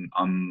on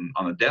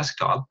a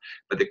desktop.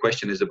 But the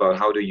question is about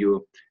how do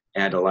you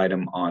add a line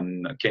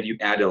item can you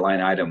add a line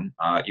item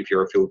if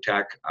you're a field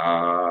tech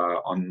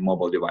on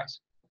mobile device?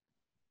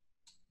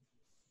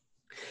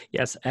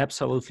 Yes,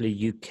 absolutely.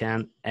 You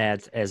can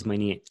add as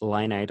many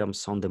line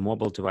items on the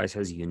mobile device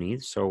as you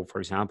need. So for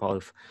example,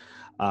 if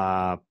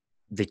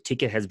the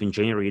ticket has been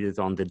generated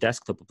on the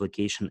desktop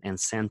application and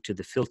sent to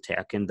the field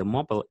tech in the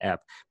mobile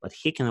app, but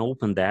he can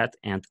open that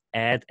and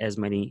add as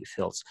many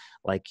fields.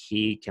 Like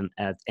he can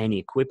add any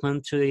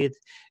equipment to it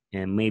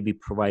and maybe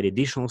provide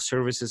additional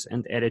services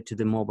and add it to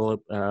the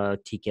mobile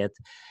ticket.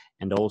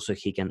 And also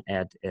he can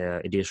add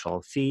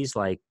additional fees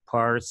like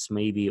parts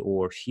maybe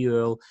or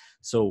fuel.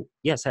 So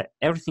yes,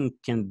 everything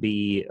can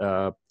be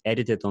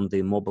edited on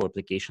the mobile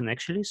application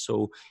actually.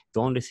 So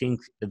the only thing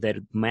that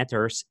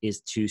matters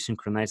is to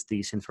synchronize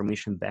this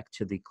information back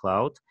to the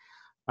cloud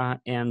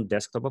and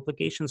desktop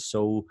applications.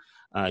 So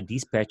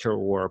dispatcher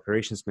or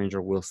operations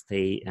manager will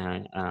stay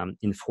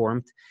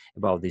informed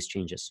about these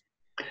changes.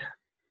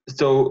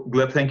 So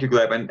Gleb, thank you,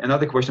 Gleb. And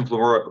another question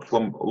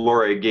from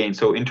Laura again.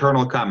 So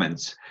internal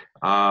comments.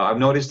 I've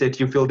noticed that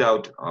you filled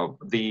out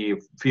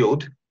the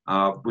field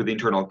with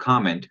internal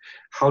comment.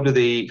 How do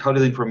the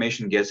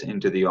information get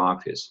into the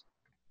office?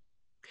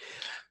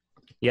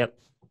 Yep.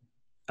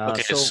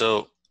 Okay,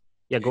 so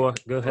yeah, go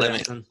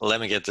ahead.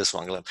 Let me get this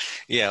one, Gleb.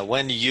 Yeah,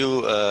 when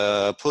you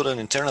put an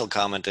internal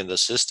comment in the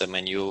system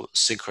and you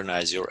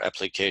synchronize your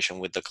application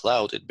with the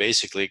cloud, it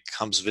basically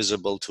comes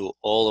visible to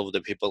all of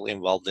the people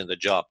involved in the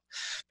job,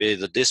 be it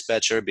the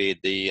dispatcher, be it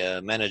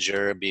the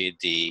manager, be it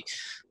the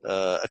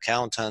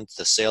accountant,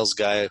 the sales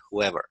guy,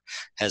 whoever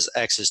has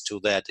access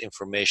to that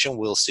information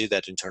will see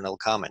that internal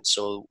comment.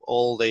 So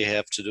all they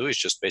have to do is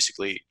just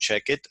basically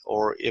check it,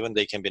 or even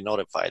they can be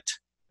notified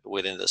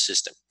within the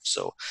system.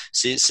 So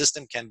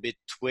system can be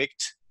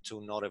tweaked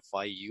to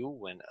notify you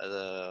when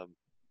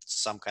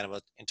some kind of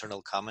an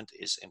internal comment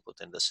is input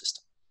in the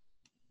system.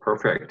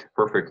 Perfect.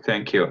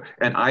 Thank you.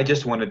 And I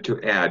just wanted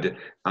to add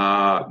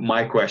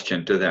my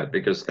question to that,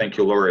 because thank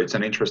you, Laura. It's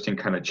an interesting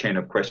kind of chain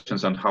of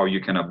questions on how you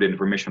can update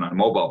information on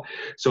mobile.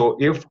 So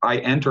if I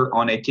enter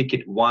on a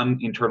ticket one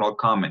internal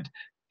comment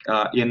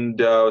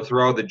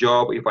throughout the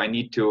job, if I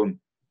need to,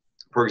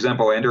 for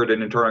example, I entered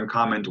an internal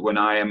comment when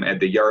I am at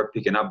the yard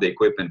picking up the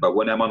equipment, but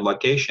when I'm on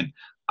location,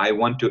 I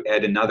want to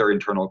add another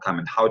internal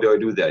comment. How do I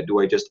do that?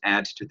 Do I just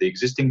add to the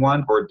existing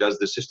one, or does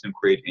the system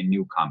create a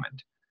new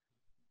comment?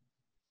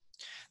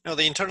 No,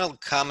 the internal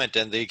comment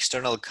and the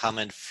external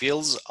comment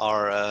fields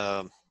are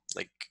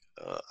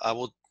I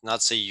would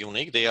not say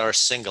unique. They are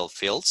single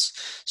fields.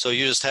 So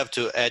you just have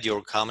to add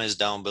your comments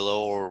down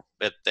below or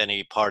at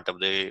any part of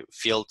the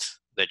field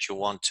that you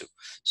want to.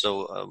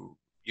 So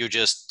you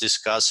just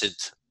discuss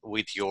it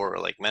with your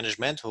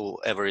management,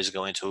 whoever is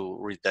going to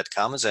read that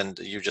comments, and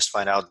you just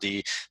find out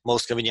the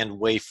most convenient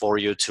way for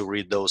you to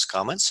read those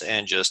comments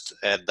and just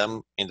add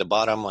them in the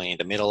bottom or in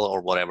the middle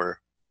or whatever,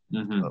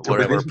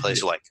 whatever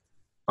place you like.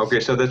 Okay,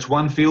 so that's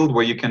one field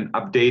where you can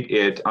update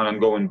it on an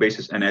ongoing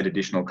basis and add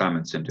additional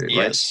comments into it,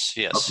 right?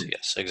 Yes,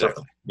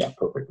 exactly. Yeah,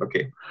 perfect.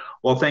 Okay.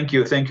 Well, thank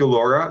you,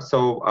 Laura.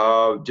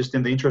 So just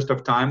in the interest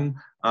of time,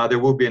 there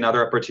will be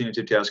another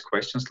opportunity to ask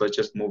questions. Let's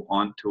just move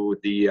on to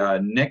the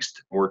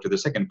to the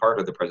second part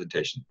of the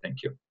presentation.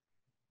 Thank you.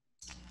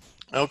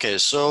 Okay,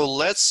 so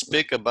let's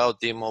speak about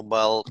the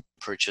mobile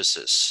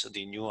purchases,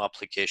 the new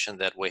application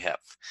that we have.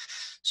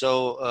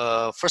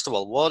 So first of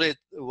all,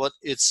 what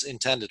it's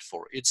intended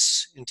for?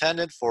 It's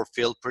intended for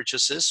field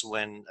purchases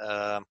when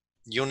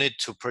you need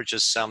to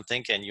purchase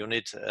something and you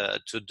need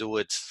to do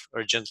it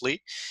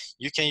urgently.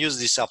 You can use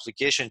this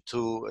application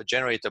to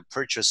generate a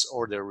purchase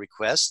order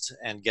request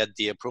and get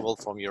the approval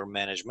from your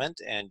management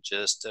and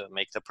just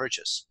make the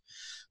purchase.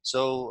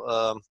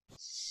 So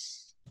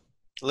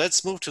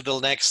let's move to the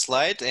next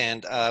slide,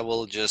 and I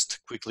will just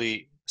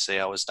quickly say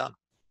how it's done.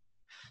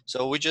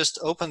 So we just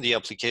open the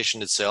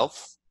application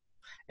itself.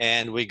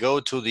 and we go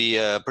to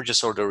the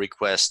purchase order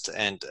request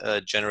and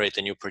generate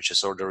a new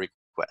purchase order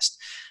request.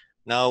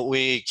 Now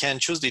we can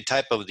choose the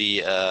type of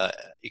the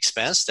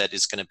expense that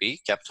is going to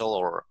be capital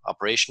or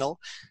operational.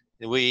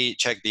 We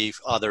check the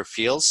other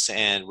fields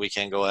and we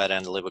can go ahead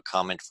and leave a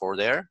comment for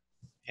there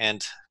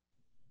and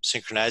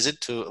synchronize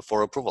it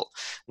for approval.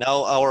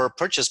 Now our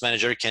purchase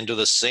manager can do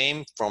the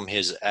same from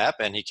his app,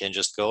 and he can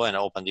just go and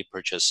open the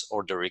purchase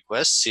order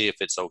request, see if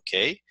it's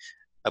okay,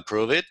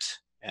 approve it,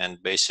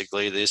 and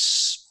basically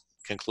this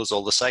concludes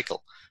all the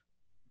cycle.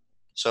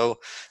 So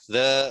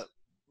the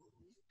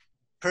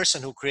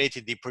person who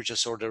created the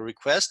purchase order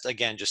request,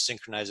 again, just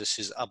synchronizes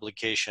his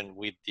application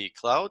with the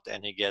cloud,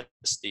 and he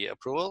gets the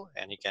approval,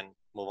 and he can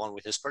move on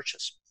with his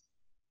purchase.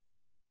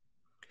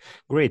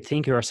 Great,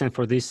 thank you, Arsene,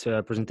 for this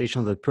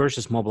presentation of the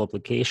purchase mobile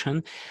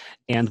application.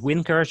 And we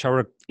encourage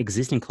our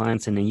existing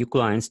clients and the new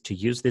clients to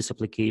use this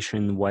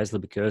application wisely,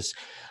 because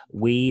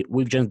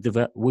we've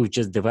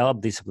just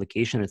developed this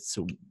application. It's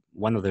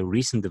one of the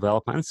recent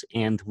developments,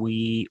 and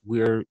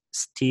we're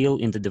still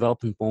in the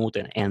development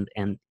mode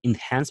and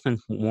enhancement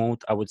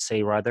mode, I would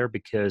say, rather,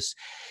 because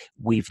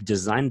we've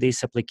designed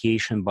this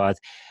application, but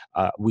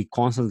we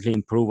constantly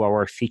improve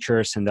our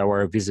features and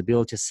our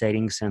visibility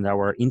settings and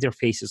our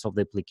interfaces of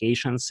the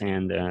applications,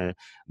 and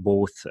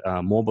both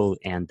mobile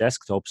and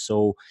desktop.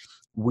 So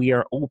we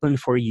are open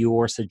for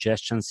your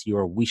suggestions,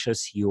 your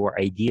wishes, your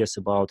ideas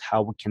about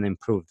how we can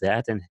improve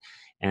that.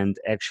 And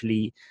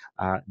actually,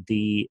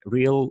 the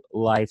real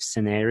life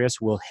scenarios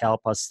will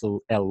help us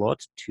a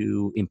lot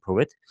to improve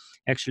it.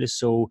 Actually,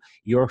 so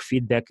your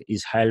feedback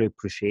is highly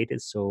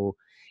appreciated. So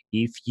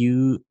if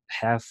you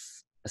have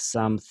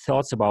some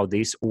thoughts about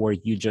this, or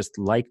you just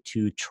like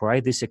to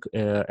try this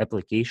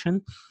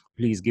application,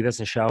 please give us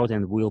a shout,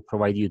 and we'll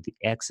provide you the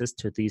access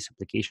to this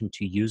application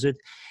to use it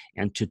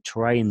and to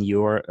try in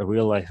your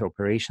real life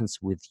operations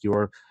with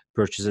your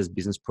purchases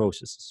business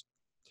processes.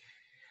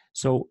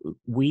 So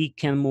we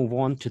can move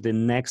on to the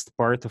next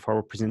part of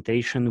our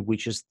presentation,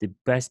 which is the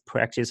best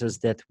practices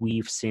that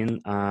we've seen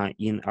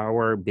in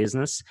our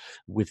business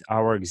with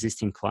our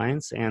existing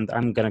clients. And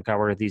I'm going to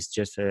cover this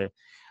just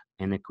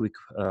in a quick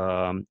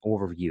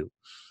overview.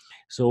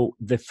 So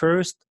the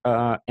first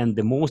and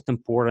the most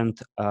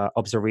important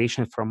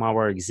observation from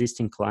our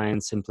existing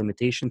clients'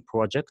 implementation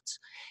projects,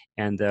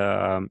 and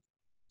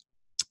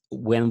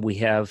when we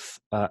have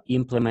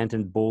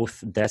implemented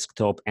both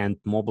desktop and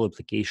mobile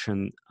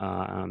application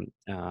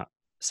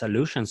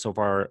solutions of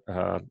our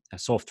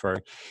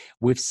software,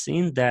 we've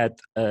seen that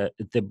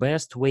the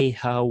best way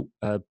how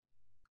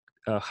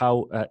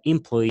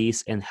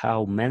employees and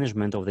how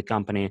management of the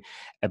company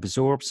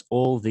absorbs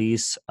all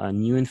this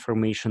new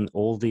information,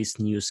 all these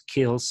new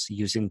skills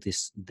using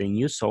the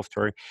new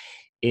software,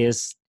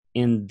 is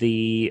in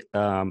the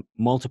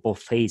multiple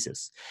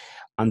phases.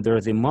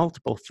 Under the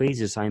multiple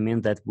phases, I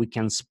mean that we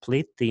can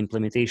split the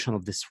implementation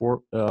of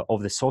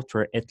the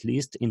software at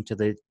least into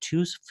the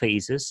two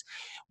phases.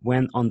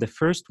 When on the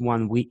first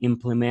one, we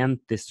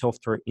implement the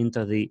software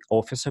into the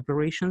office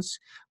operations,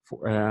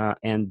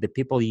 and the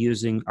people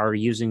are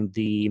using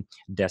the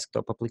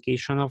desktop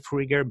application of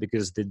RigER,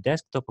 because the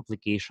desktop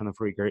application of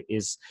RigER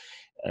is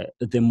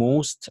the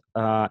most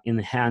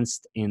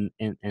enhanced and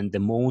the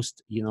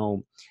most,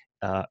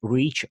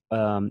 rich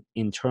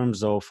in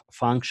terms of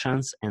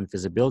functions and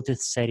visibility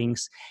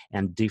settings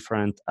and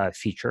different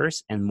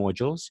features and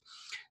modules.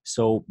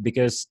 So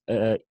because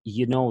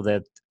you know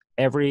that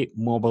every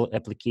mobile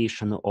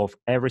application of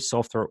every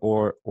software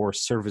or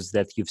service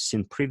that you've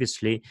seen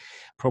previously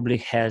probably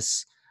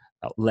has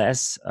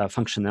less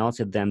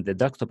functionality than the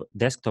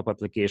desktop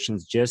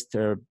applications, just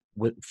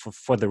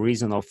for the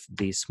reason of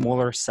the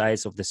smaller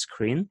size of the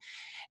screen,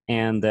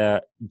 and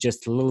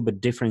just a little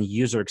bit different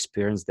user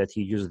experience that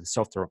you use the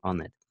software on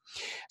it.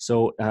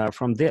 So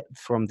from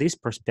this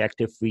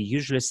perspective, we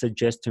usually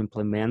suggest to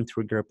implement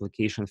RigER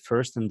application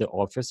first in the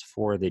office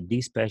for the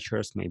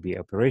dispatchers, maybe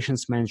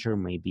operations manager,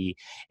 maybe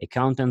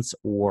accountants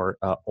or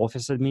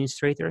office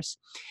administrators.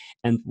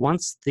 And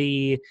once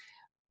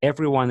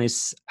everyone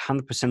is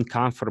 100%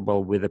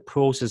 comfortable with the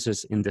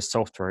processes in the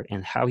software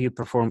and how you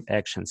perform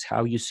actions,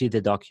 how you see the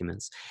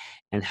documents,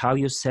 and how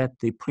you set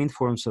the print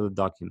forms of the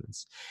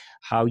documents,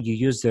 how you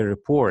use the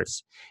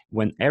reports.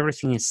 When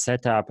everything is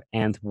set up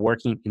and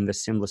working in the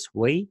seamless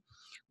way,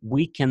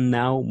 we can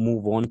now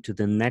move on to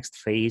the next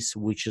phase,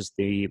 which is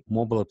the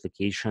mobile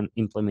application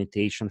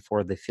implementation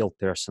for the field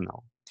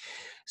personnel.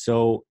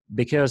 So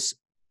because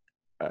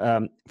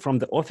from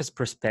the office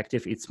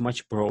perspective, it's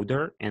much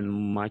broader and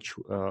much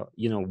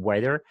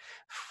wider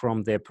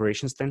from the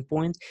operation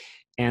standpoint,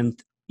 and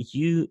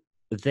you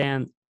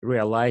then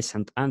realize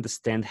and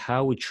understand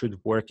how it should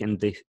work in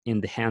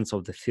the hands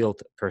of the field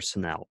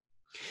personnel.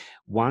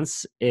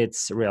 Once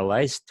it's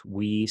realized,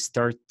 we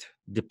start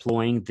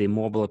deploying the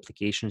mobile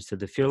applications to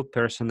the field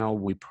personnel.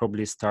 We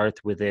probably start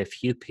with a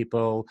few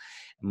people,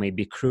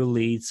 maybe crew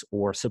leads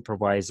or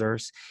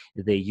supervisors.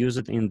 They use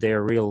it in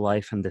their real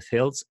life in the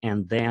fields,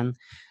 and then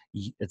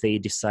they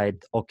decide,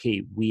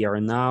 okay, we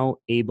are now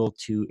able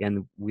to,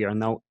 and we are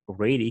now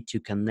ready to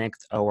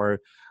connect our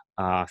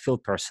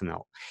field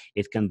personnel.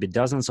 It can be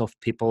dozens of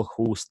people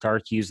who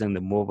start using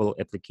the mobile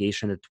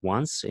application at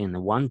once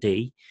in one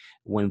day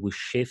when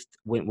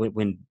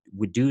when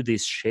we do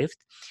this shift.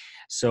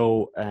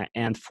 So,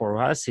 and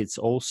for us, it's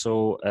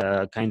also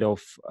a kind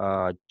of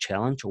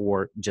challenge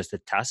or just a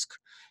task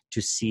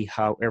to see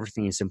how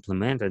everything is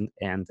implemented,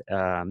 and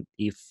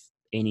if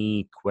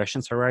any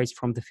questions arise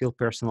from the field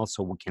personnel,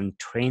 so we can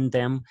train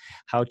them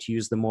how to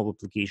use the mobile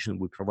application.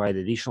 We provide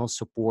additional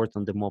support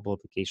on the mobile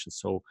application.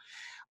 So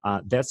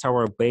that's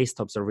our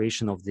based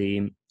observation of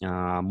the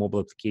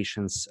mobile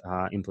applications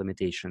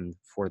implementation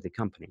for the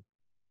company.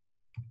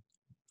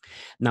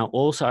 Now,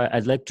 also,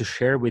 I'd like to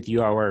share with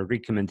you our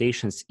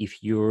recommendations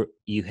if you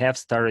have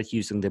started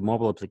using the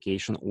mobile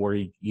application, or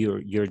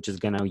you're just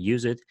gonna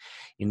use it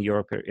in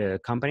your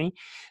company.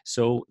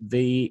 So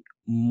the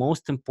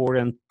most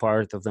important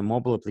part of the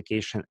mobile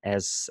application,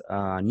 as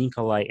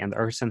Nikolai and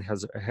Arsen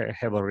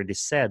have already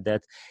said,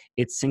 that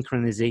it's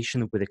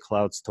synchronization with the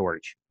cloud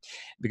storage.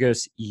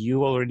 Because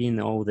you already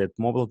know that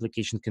mobile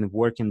application can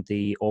work in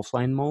the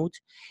offline mode,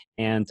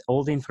 and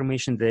all the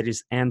information that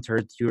is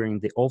entered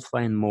during the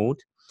offline mode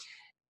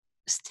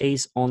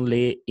stays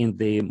only in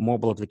the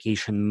mobile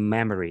application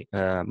memory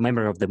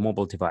of the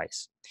mobile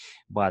device.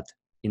 But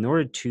in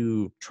order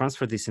to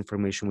transfer this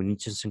information, we need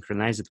to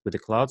synchronize it with the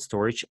cloud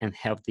storage and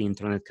have the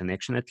internet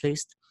connection at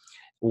least,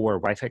 or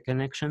Wi-Fi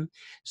connection.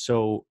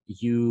 So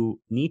you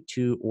need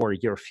to, or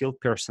your field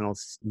personnel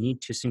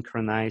need to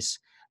synchronize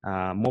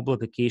mobile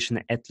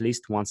application at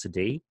least once a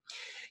day.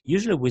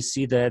 Usually we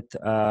see that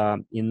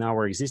in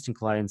our existing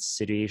clients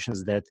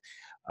situations that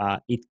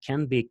it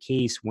can be a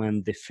case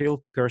when the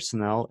field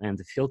personnel and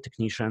the field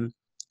technician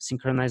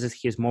synchronizes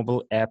his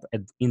mobile app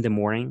in the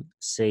morning.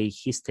 Say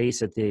he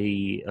stays at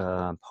the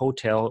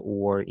hotel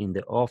or in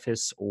the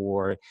office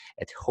or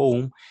at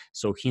home.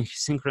 So he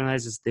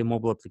synchronizes the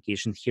mobile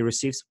application. He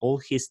receives all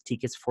his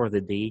tickets for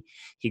the day.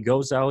 He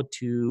goes out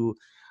to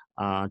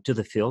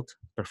the field,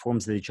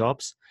 performs the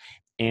jobs,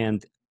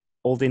 and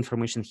all the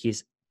information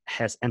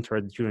has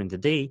entered during the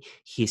day,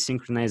 he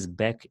synchronized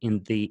back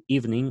in the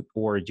evening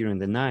or during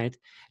the night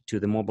to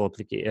the mobile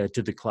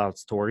to the cloud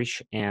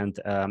storage, and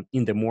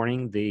in the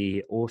morning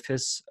the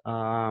office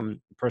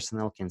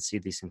personnel can see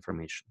this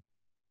information.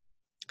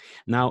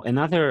 Now,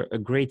 another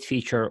great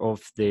feature of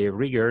the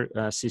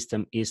RigER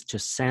system is to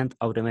send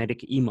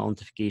automatic email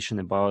notification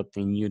about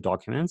the new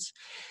documents.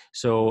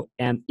 So,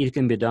 and it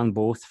can be done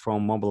both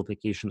from mobile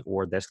application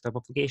or desktop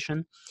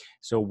application.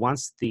 So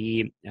once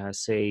the,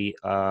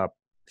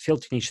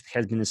 field technician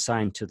has been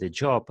assigned to the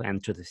job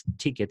and to the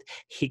ticket,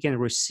 he can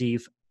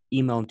receive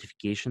email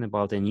notification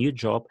about a new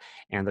job,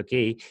 and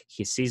okay,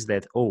 he sees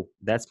that, oh,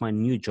 that's my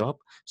new job,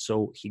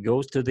 so he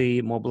goes to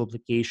the mobile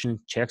application,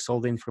 checks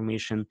all the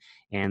information,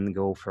 and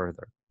go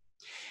further.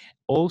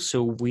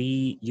 Also,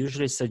 we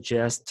usually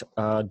suggest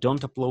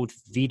don't upload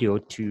video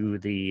to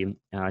the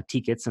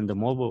tickets and the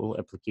mobile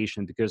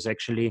application, because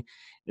actually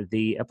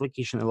the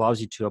application allows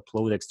you to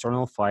upload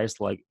external files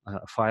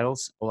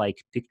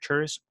like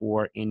pictures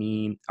or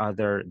any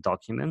other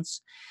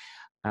documents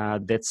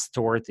that's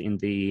stored in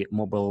the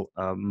mobile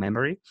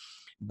memory.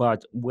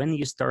 But when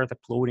you start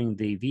uploading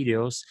the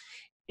videos,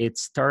 it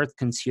starts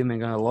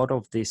consuming a lot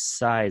of the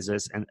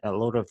sizes and a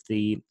lot of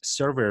the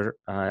server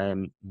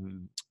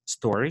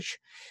storage.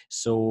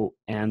 So,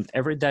 and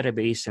every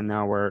database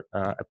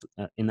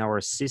in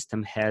our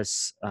system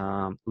has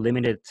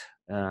limited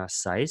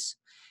size.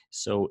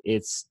 So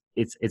it's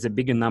a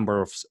bigger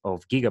number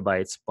of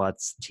gigabytes, but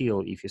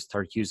still, if you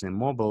start using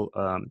mobile,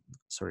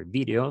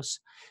 videos,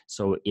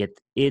 so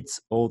it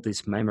eats all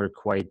this memory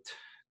quite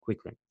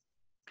quickly.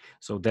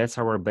 So that's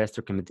our best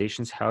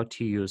recommendations how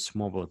to use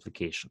mobile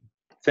application.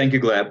 Thank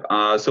you, Gleb.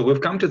 So we've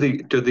come to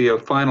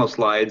the final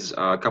slides,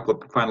 a couple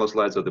of final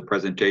slides of the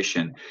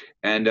presentation,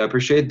 and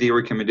appreciate the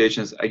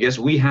recommendations. I guess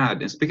we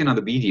had, and speaking on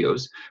the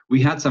videos, we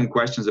had some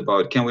questions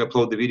about, can we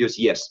upload the videos?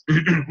 Yes,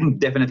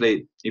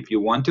 definitely. If you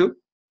want to,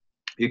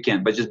 you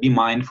can, but just be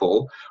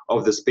mindful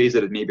of the space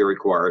that it may be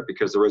required,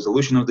 because the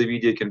resolution of the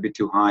video can be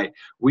too high.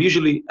 We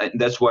usually,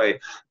 that's why,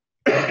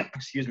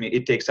 excuse me,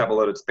 it takes up a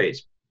lot of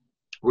space.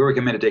 We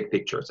recommend to take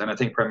pictures, and I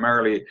think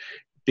primarily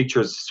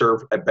pictures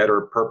serve a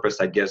better purpose,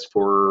 I guess,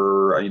 for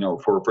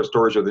for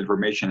storage of the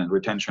information and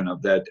retention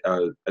of that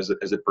as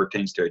it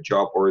pertains to a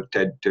job, or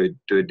to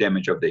a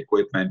damage of the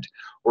equipment,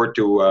 or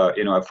to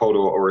a photo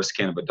or a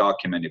scan of a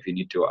document if you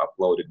need to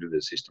upload it to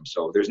the system.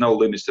 So there's no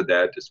limits to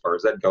that as far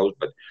as that goes.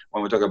 But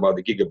when we talk about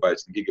the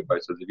gigabytes and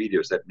gigabytes of the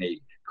videos, that may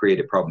create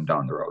a problem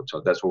down the road.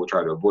 So that's what we'll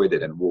try to avoid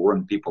it, and we'll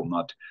warn people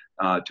not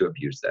to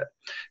abuse that.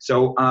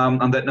 So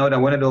on that note, I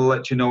wanted to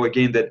let you know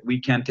again that we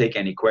can't take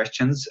any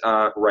questions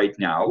right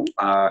now.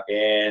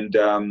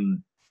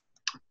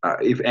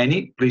 If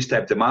any, please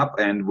type them up,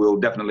 and we'll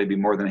definitely be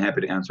more than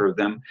happy to answer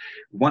them.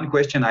 One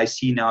question I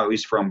see now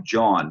is from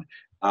John,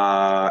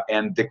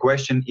 and the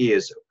question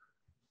is,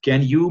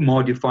 can you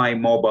modify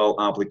mobile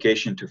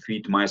application to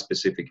fit my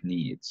specific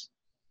needs?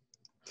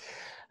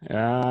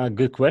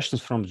 Good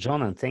questions from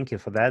John, and thank you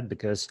for that,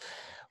 because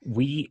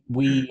we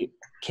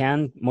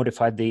can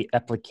modify the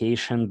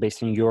application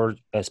based on your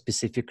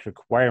specific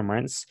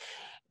requirements.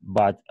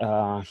 But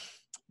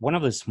one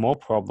of the small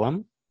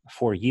problem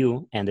for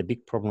you and a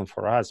big problem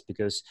for us,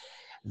 because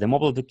the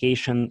mobile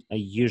application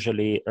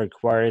usually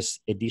requires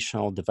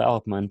additional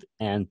development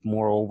and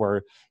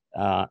moreover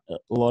a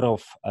lot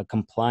of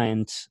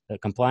compliance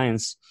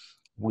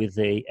with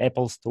the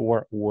Apple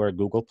Store or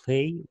Google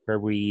Play, where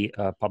we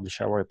publish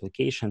our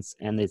applications.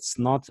 And it's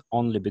not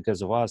only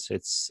because of us,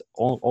 it's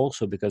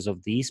also because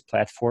of these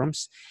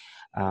platforms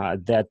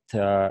that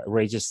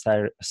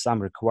register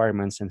some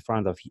requirements in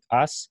front of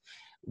us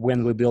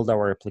when we build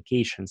our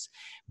applications.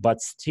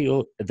 But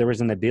still, there is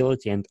an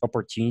ability and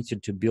opportunity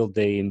to build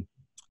a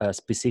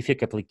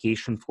specific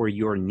application for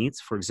your needs.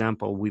 For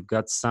example, we've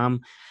got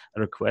some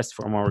requests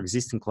from our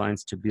existing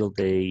clients to build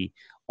a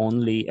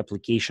only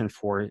application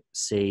for,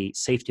 say,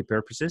 safety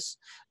purposes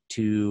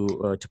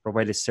to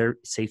provide a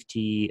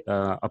safety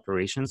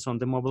operations on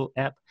the mobile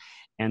app.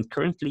 And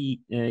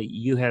currently,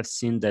 you have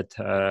seen that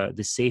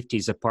the safety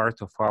is a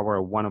part of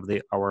one of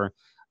our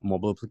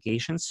mobile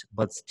applications,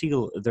 but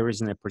still there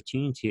is an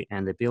opportunity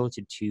and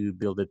ability to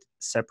build it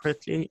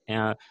separately.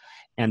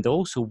 And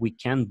also we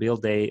can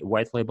build a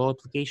white label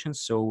application,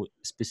 so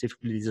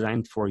specifically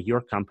designed for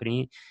your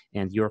company,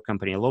 and your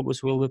company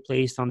logos will be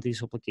placed on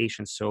these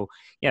applications. So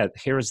yeah,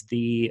 here's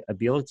the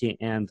ability,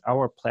 and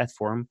our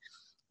platform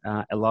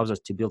allows us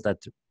to build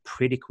that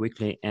pretty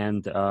quickly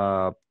and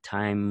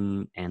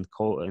time and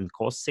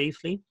cost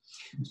safely.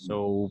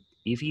 So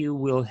if you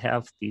will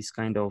have these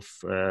kind of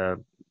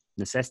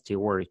necessity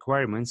or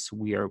requirements,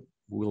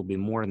 we'll be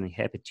more than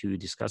happy to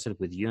discuss it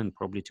with you and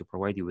probably to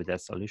provide you with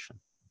that solution.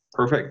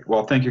 Perfect.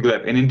 Well, thank you,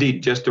 Gleb. And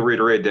indeed, just to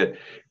reiterate that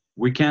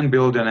we can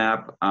build an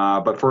app,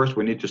 but first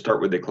we need to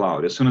start with the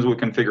cloud. As soon as we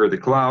configure the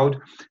cloud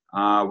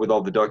with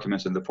all the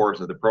documents and the force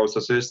of the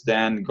processes,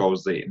 then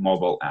goes the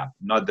mobile app,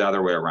 not the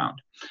other way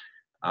around.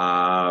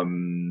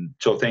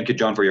 So thank you,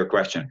 John, for your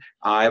question.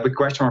 I have a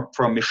question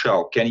from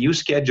Michelle. Can you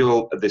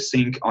schedule the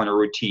sync on a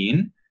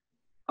routine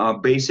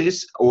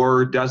basis,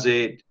 or does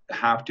it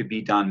have to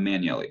be done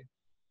manually?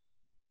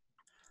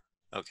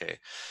 Okay.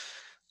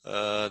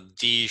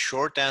 The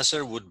short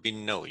answer would be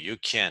no, you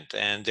can't,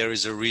 and there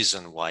is a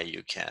reason why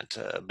you can't.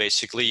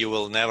 Basically, you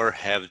will never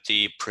have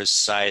the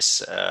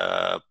precise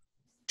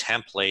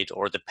template,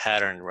 or the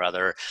pattern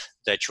rather,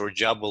 that your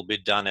job will be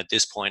done at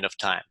this point of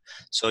time.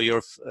 So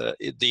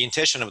the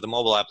intention of the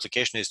mobile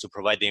application is to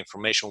provide the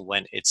information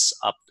when it's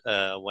up,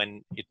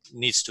 when it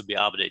needs to be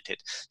updated.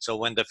 So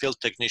when the field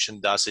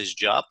technician does his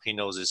job, he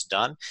knows it's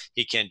done,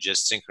 he can't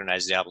just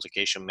synchronize the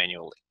application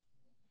manually.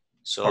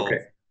 So okay.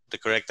 The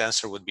correct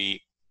answer would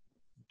be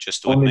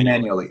just do only it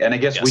manually. And I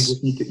guess yes. we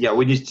just need to,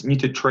 we just need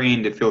to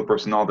train the field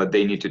personnel that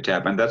they need to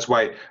tap. And that's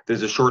why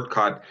there's a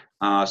shortcut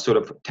sort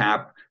of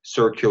tap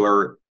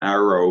circular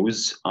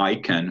arrows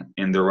icon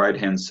in the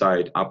right-hand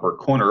side upper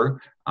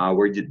corner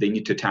where they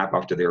need to tap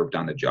after they have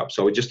done the job.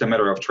 So it's just a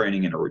matter of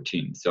training in a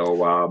routine. So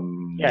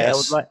yeah,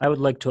 yes. I would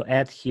like to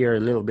add here a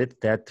little bit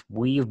that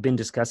we've been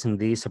discussing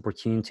this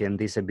opportunity and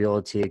this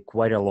ability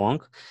quite a long,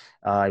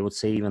 I would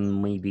say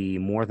even maybe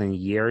more than a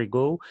year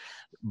ago.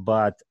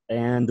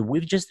 And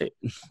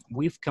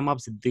we've come up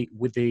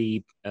with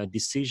a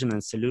decision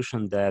and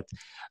solution that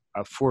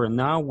for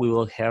now we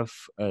will have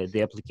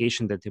the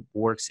application that it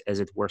works as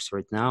it works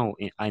right now.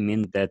 I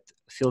mean that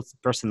field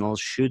personnel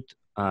should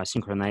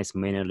synchronize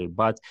manually,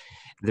 but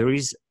there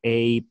is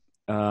a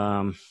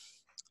I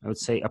would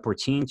say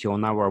opportunity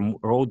on our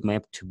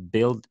roadmap to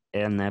build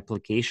an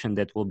application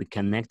that will be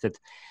connected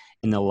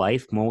in a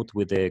live mode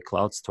with the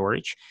cloud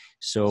storage.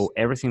 So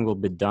everything will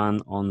be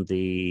done on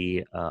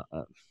the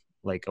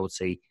like I would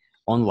say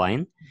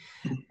online,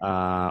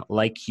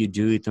 like you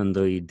do it on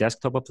the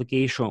desktop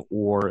application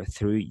or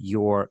through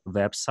your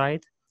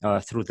website,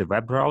 through the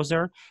web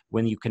browser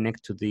when you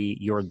connect to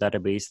your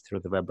database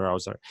through the web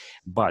browser.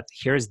 But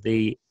here's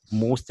the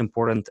most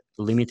important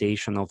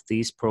limitation of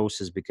this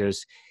process,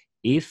 because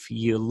if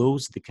you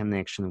lose the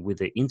connection with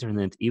the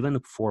internet, even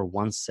for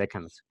 1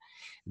 second,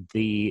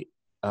 the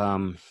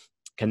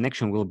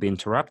connection will be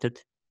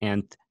interrupted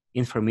and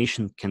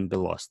information can be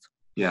lost.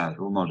 Yeah, it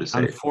will not be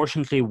safe.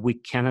 Unfortunately, we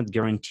cannot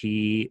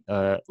guarantee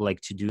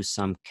like to do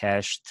some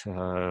cached,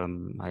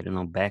 I don't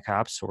know,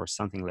 backups or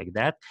something like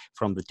that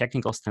from the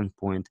technical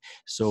standpoint.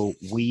 So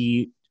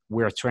we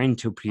are trying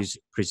to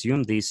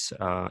presume these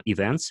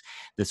events.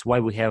 That's why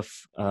we have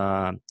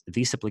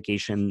this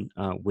application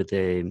with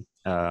the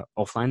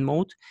offline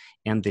mode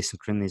and the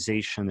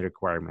synchronization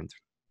requirement.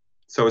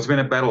 So it's been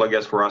a battle, I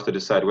guess, for us to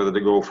decide whether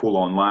to go full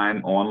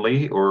online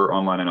only or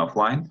online and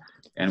offline.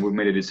 And we've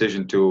made a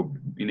decision to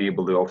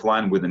enable the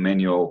offline with the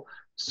manual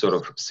sort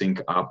of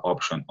sync up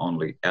option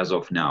only as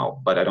of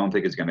now. But I don't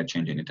think it's going to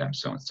change anytime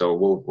soon. So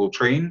we'll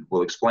train,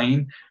 we'll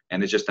explain,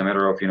 and it's just a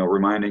matter of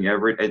reminding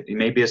it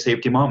may be a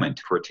safety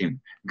moment for a team.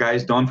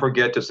 Guys, don't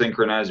forget to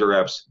synchronize your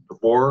apps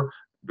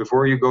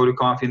before you go to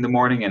coffee in the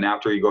morning and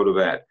after you go to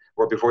bed,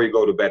 or before you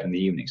go to bed in the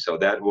evening. So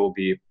that will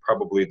be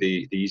probably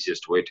the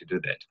easiest way to do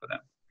that for them.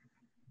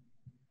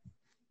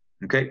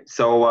 Okay,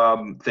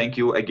 so thank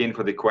you again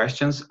for the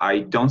questions. I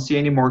don't see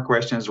any more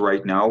questions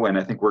right now, and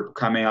I think we're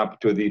coming up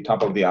to the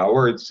top of the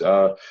hour. It's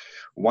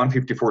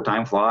 1:54,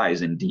 time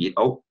flies indeed.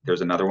 Oh,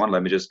 there's another one.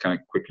 Let me just kind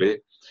of quickly.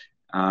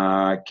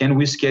 Can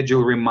we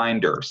schedule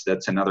reminders?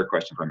 That's another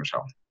question from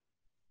Michelle.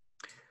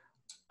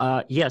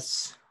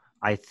 Yes,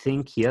 I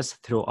think yes,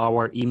 through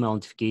our email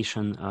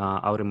notification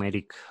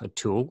automatic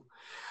tool.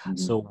 Mm-hmm.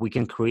 So we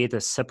can create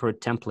a separate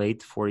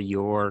template for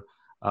your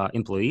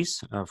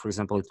employees. For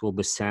example, it will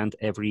be sent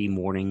every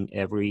morning,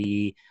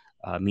 every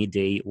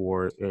midday,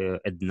 or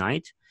at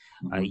night.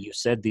 Mm-hmm. You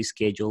set the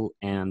schedule,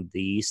 and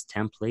this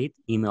template,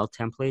 email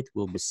template,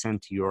 will be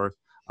sent to your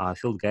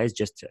field guys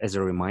just as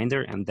a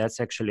reminder, and that's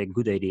actually a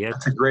good idea.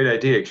 That's a great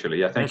idea, actually.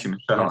 Yeah, thank you,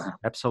 Michelle. Yes,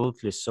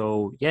 absolutely.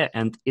 So yeah,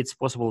 and it's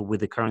possible with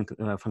the current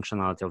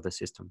functionality of the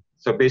system.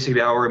 So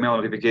basically, our email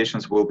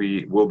notifications will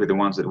be the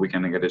ones that we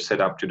can get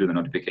set up to do the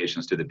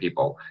notifications to the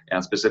people,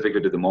 and specifically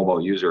to the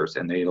mobile users,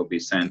 and they'll be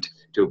sent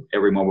to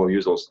every mobile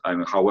user,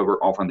 however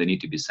often they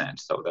need to be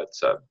sent. So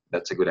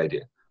that's a good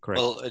idea. Correct.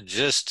 Well,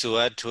 just to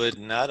add to it,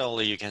 not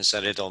only you can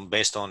set it on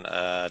based on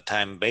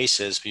time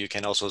basis, but you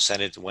can also set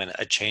it when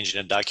a change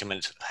in a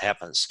document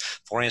happens.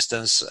 For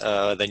instance,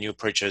 the new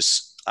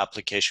purchase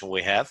application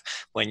we have,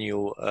 when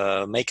you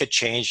make a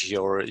change,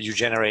 you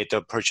generate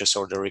a purchase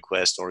order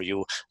request, or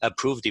you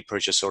approve the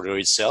purchase order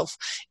itself,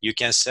 you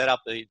can set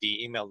up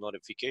the email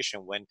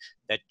notification. When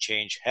that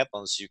change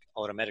happens, you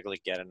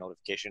automatically get a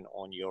notification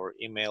on your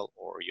email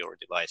or your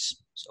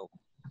device. So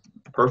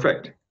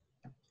perfect.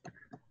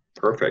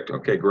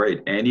 Okay,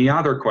 great. Any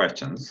other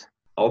questions?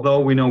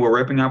 Although we know we're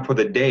wrapping up for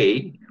the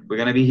day, we're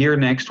going to be here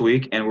next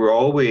week, and we're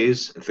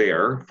always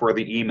there for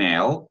the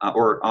email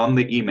or on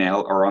the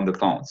email or on the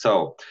phone.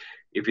 So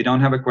if you don't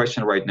have a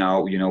question right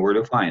now, you know where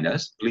to find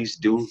us. Please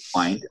do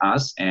find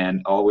us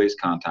and always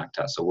contact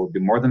us. So we'll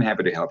be more than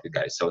happy to help you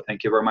guys. So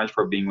thank you very much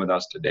for being with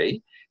us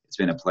today. It's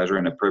been a pleasure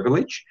and a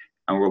privilege,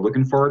 and we're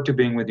looking forward to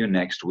being with you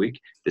next week,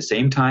 the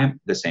same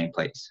time, the same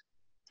place.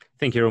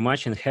 Thank you very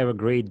much, and have a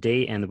great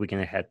day and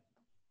weekend ahead.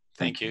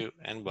 thank you,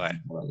 and bye.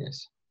 Well,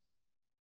 yes.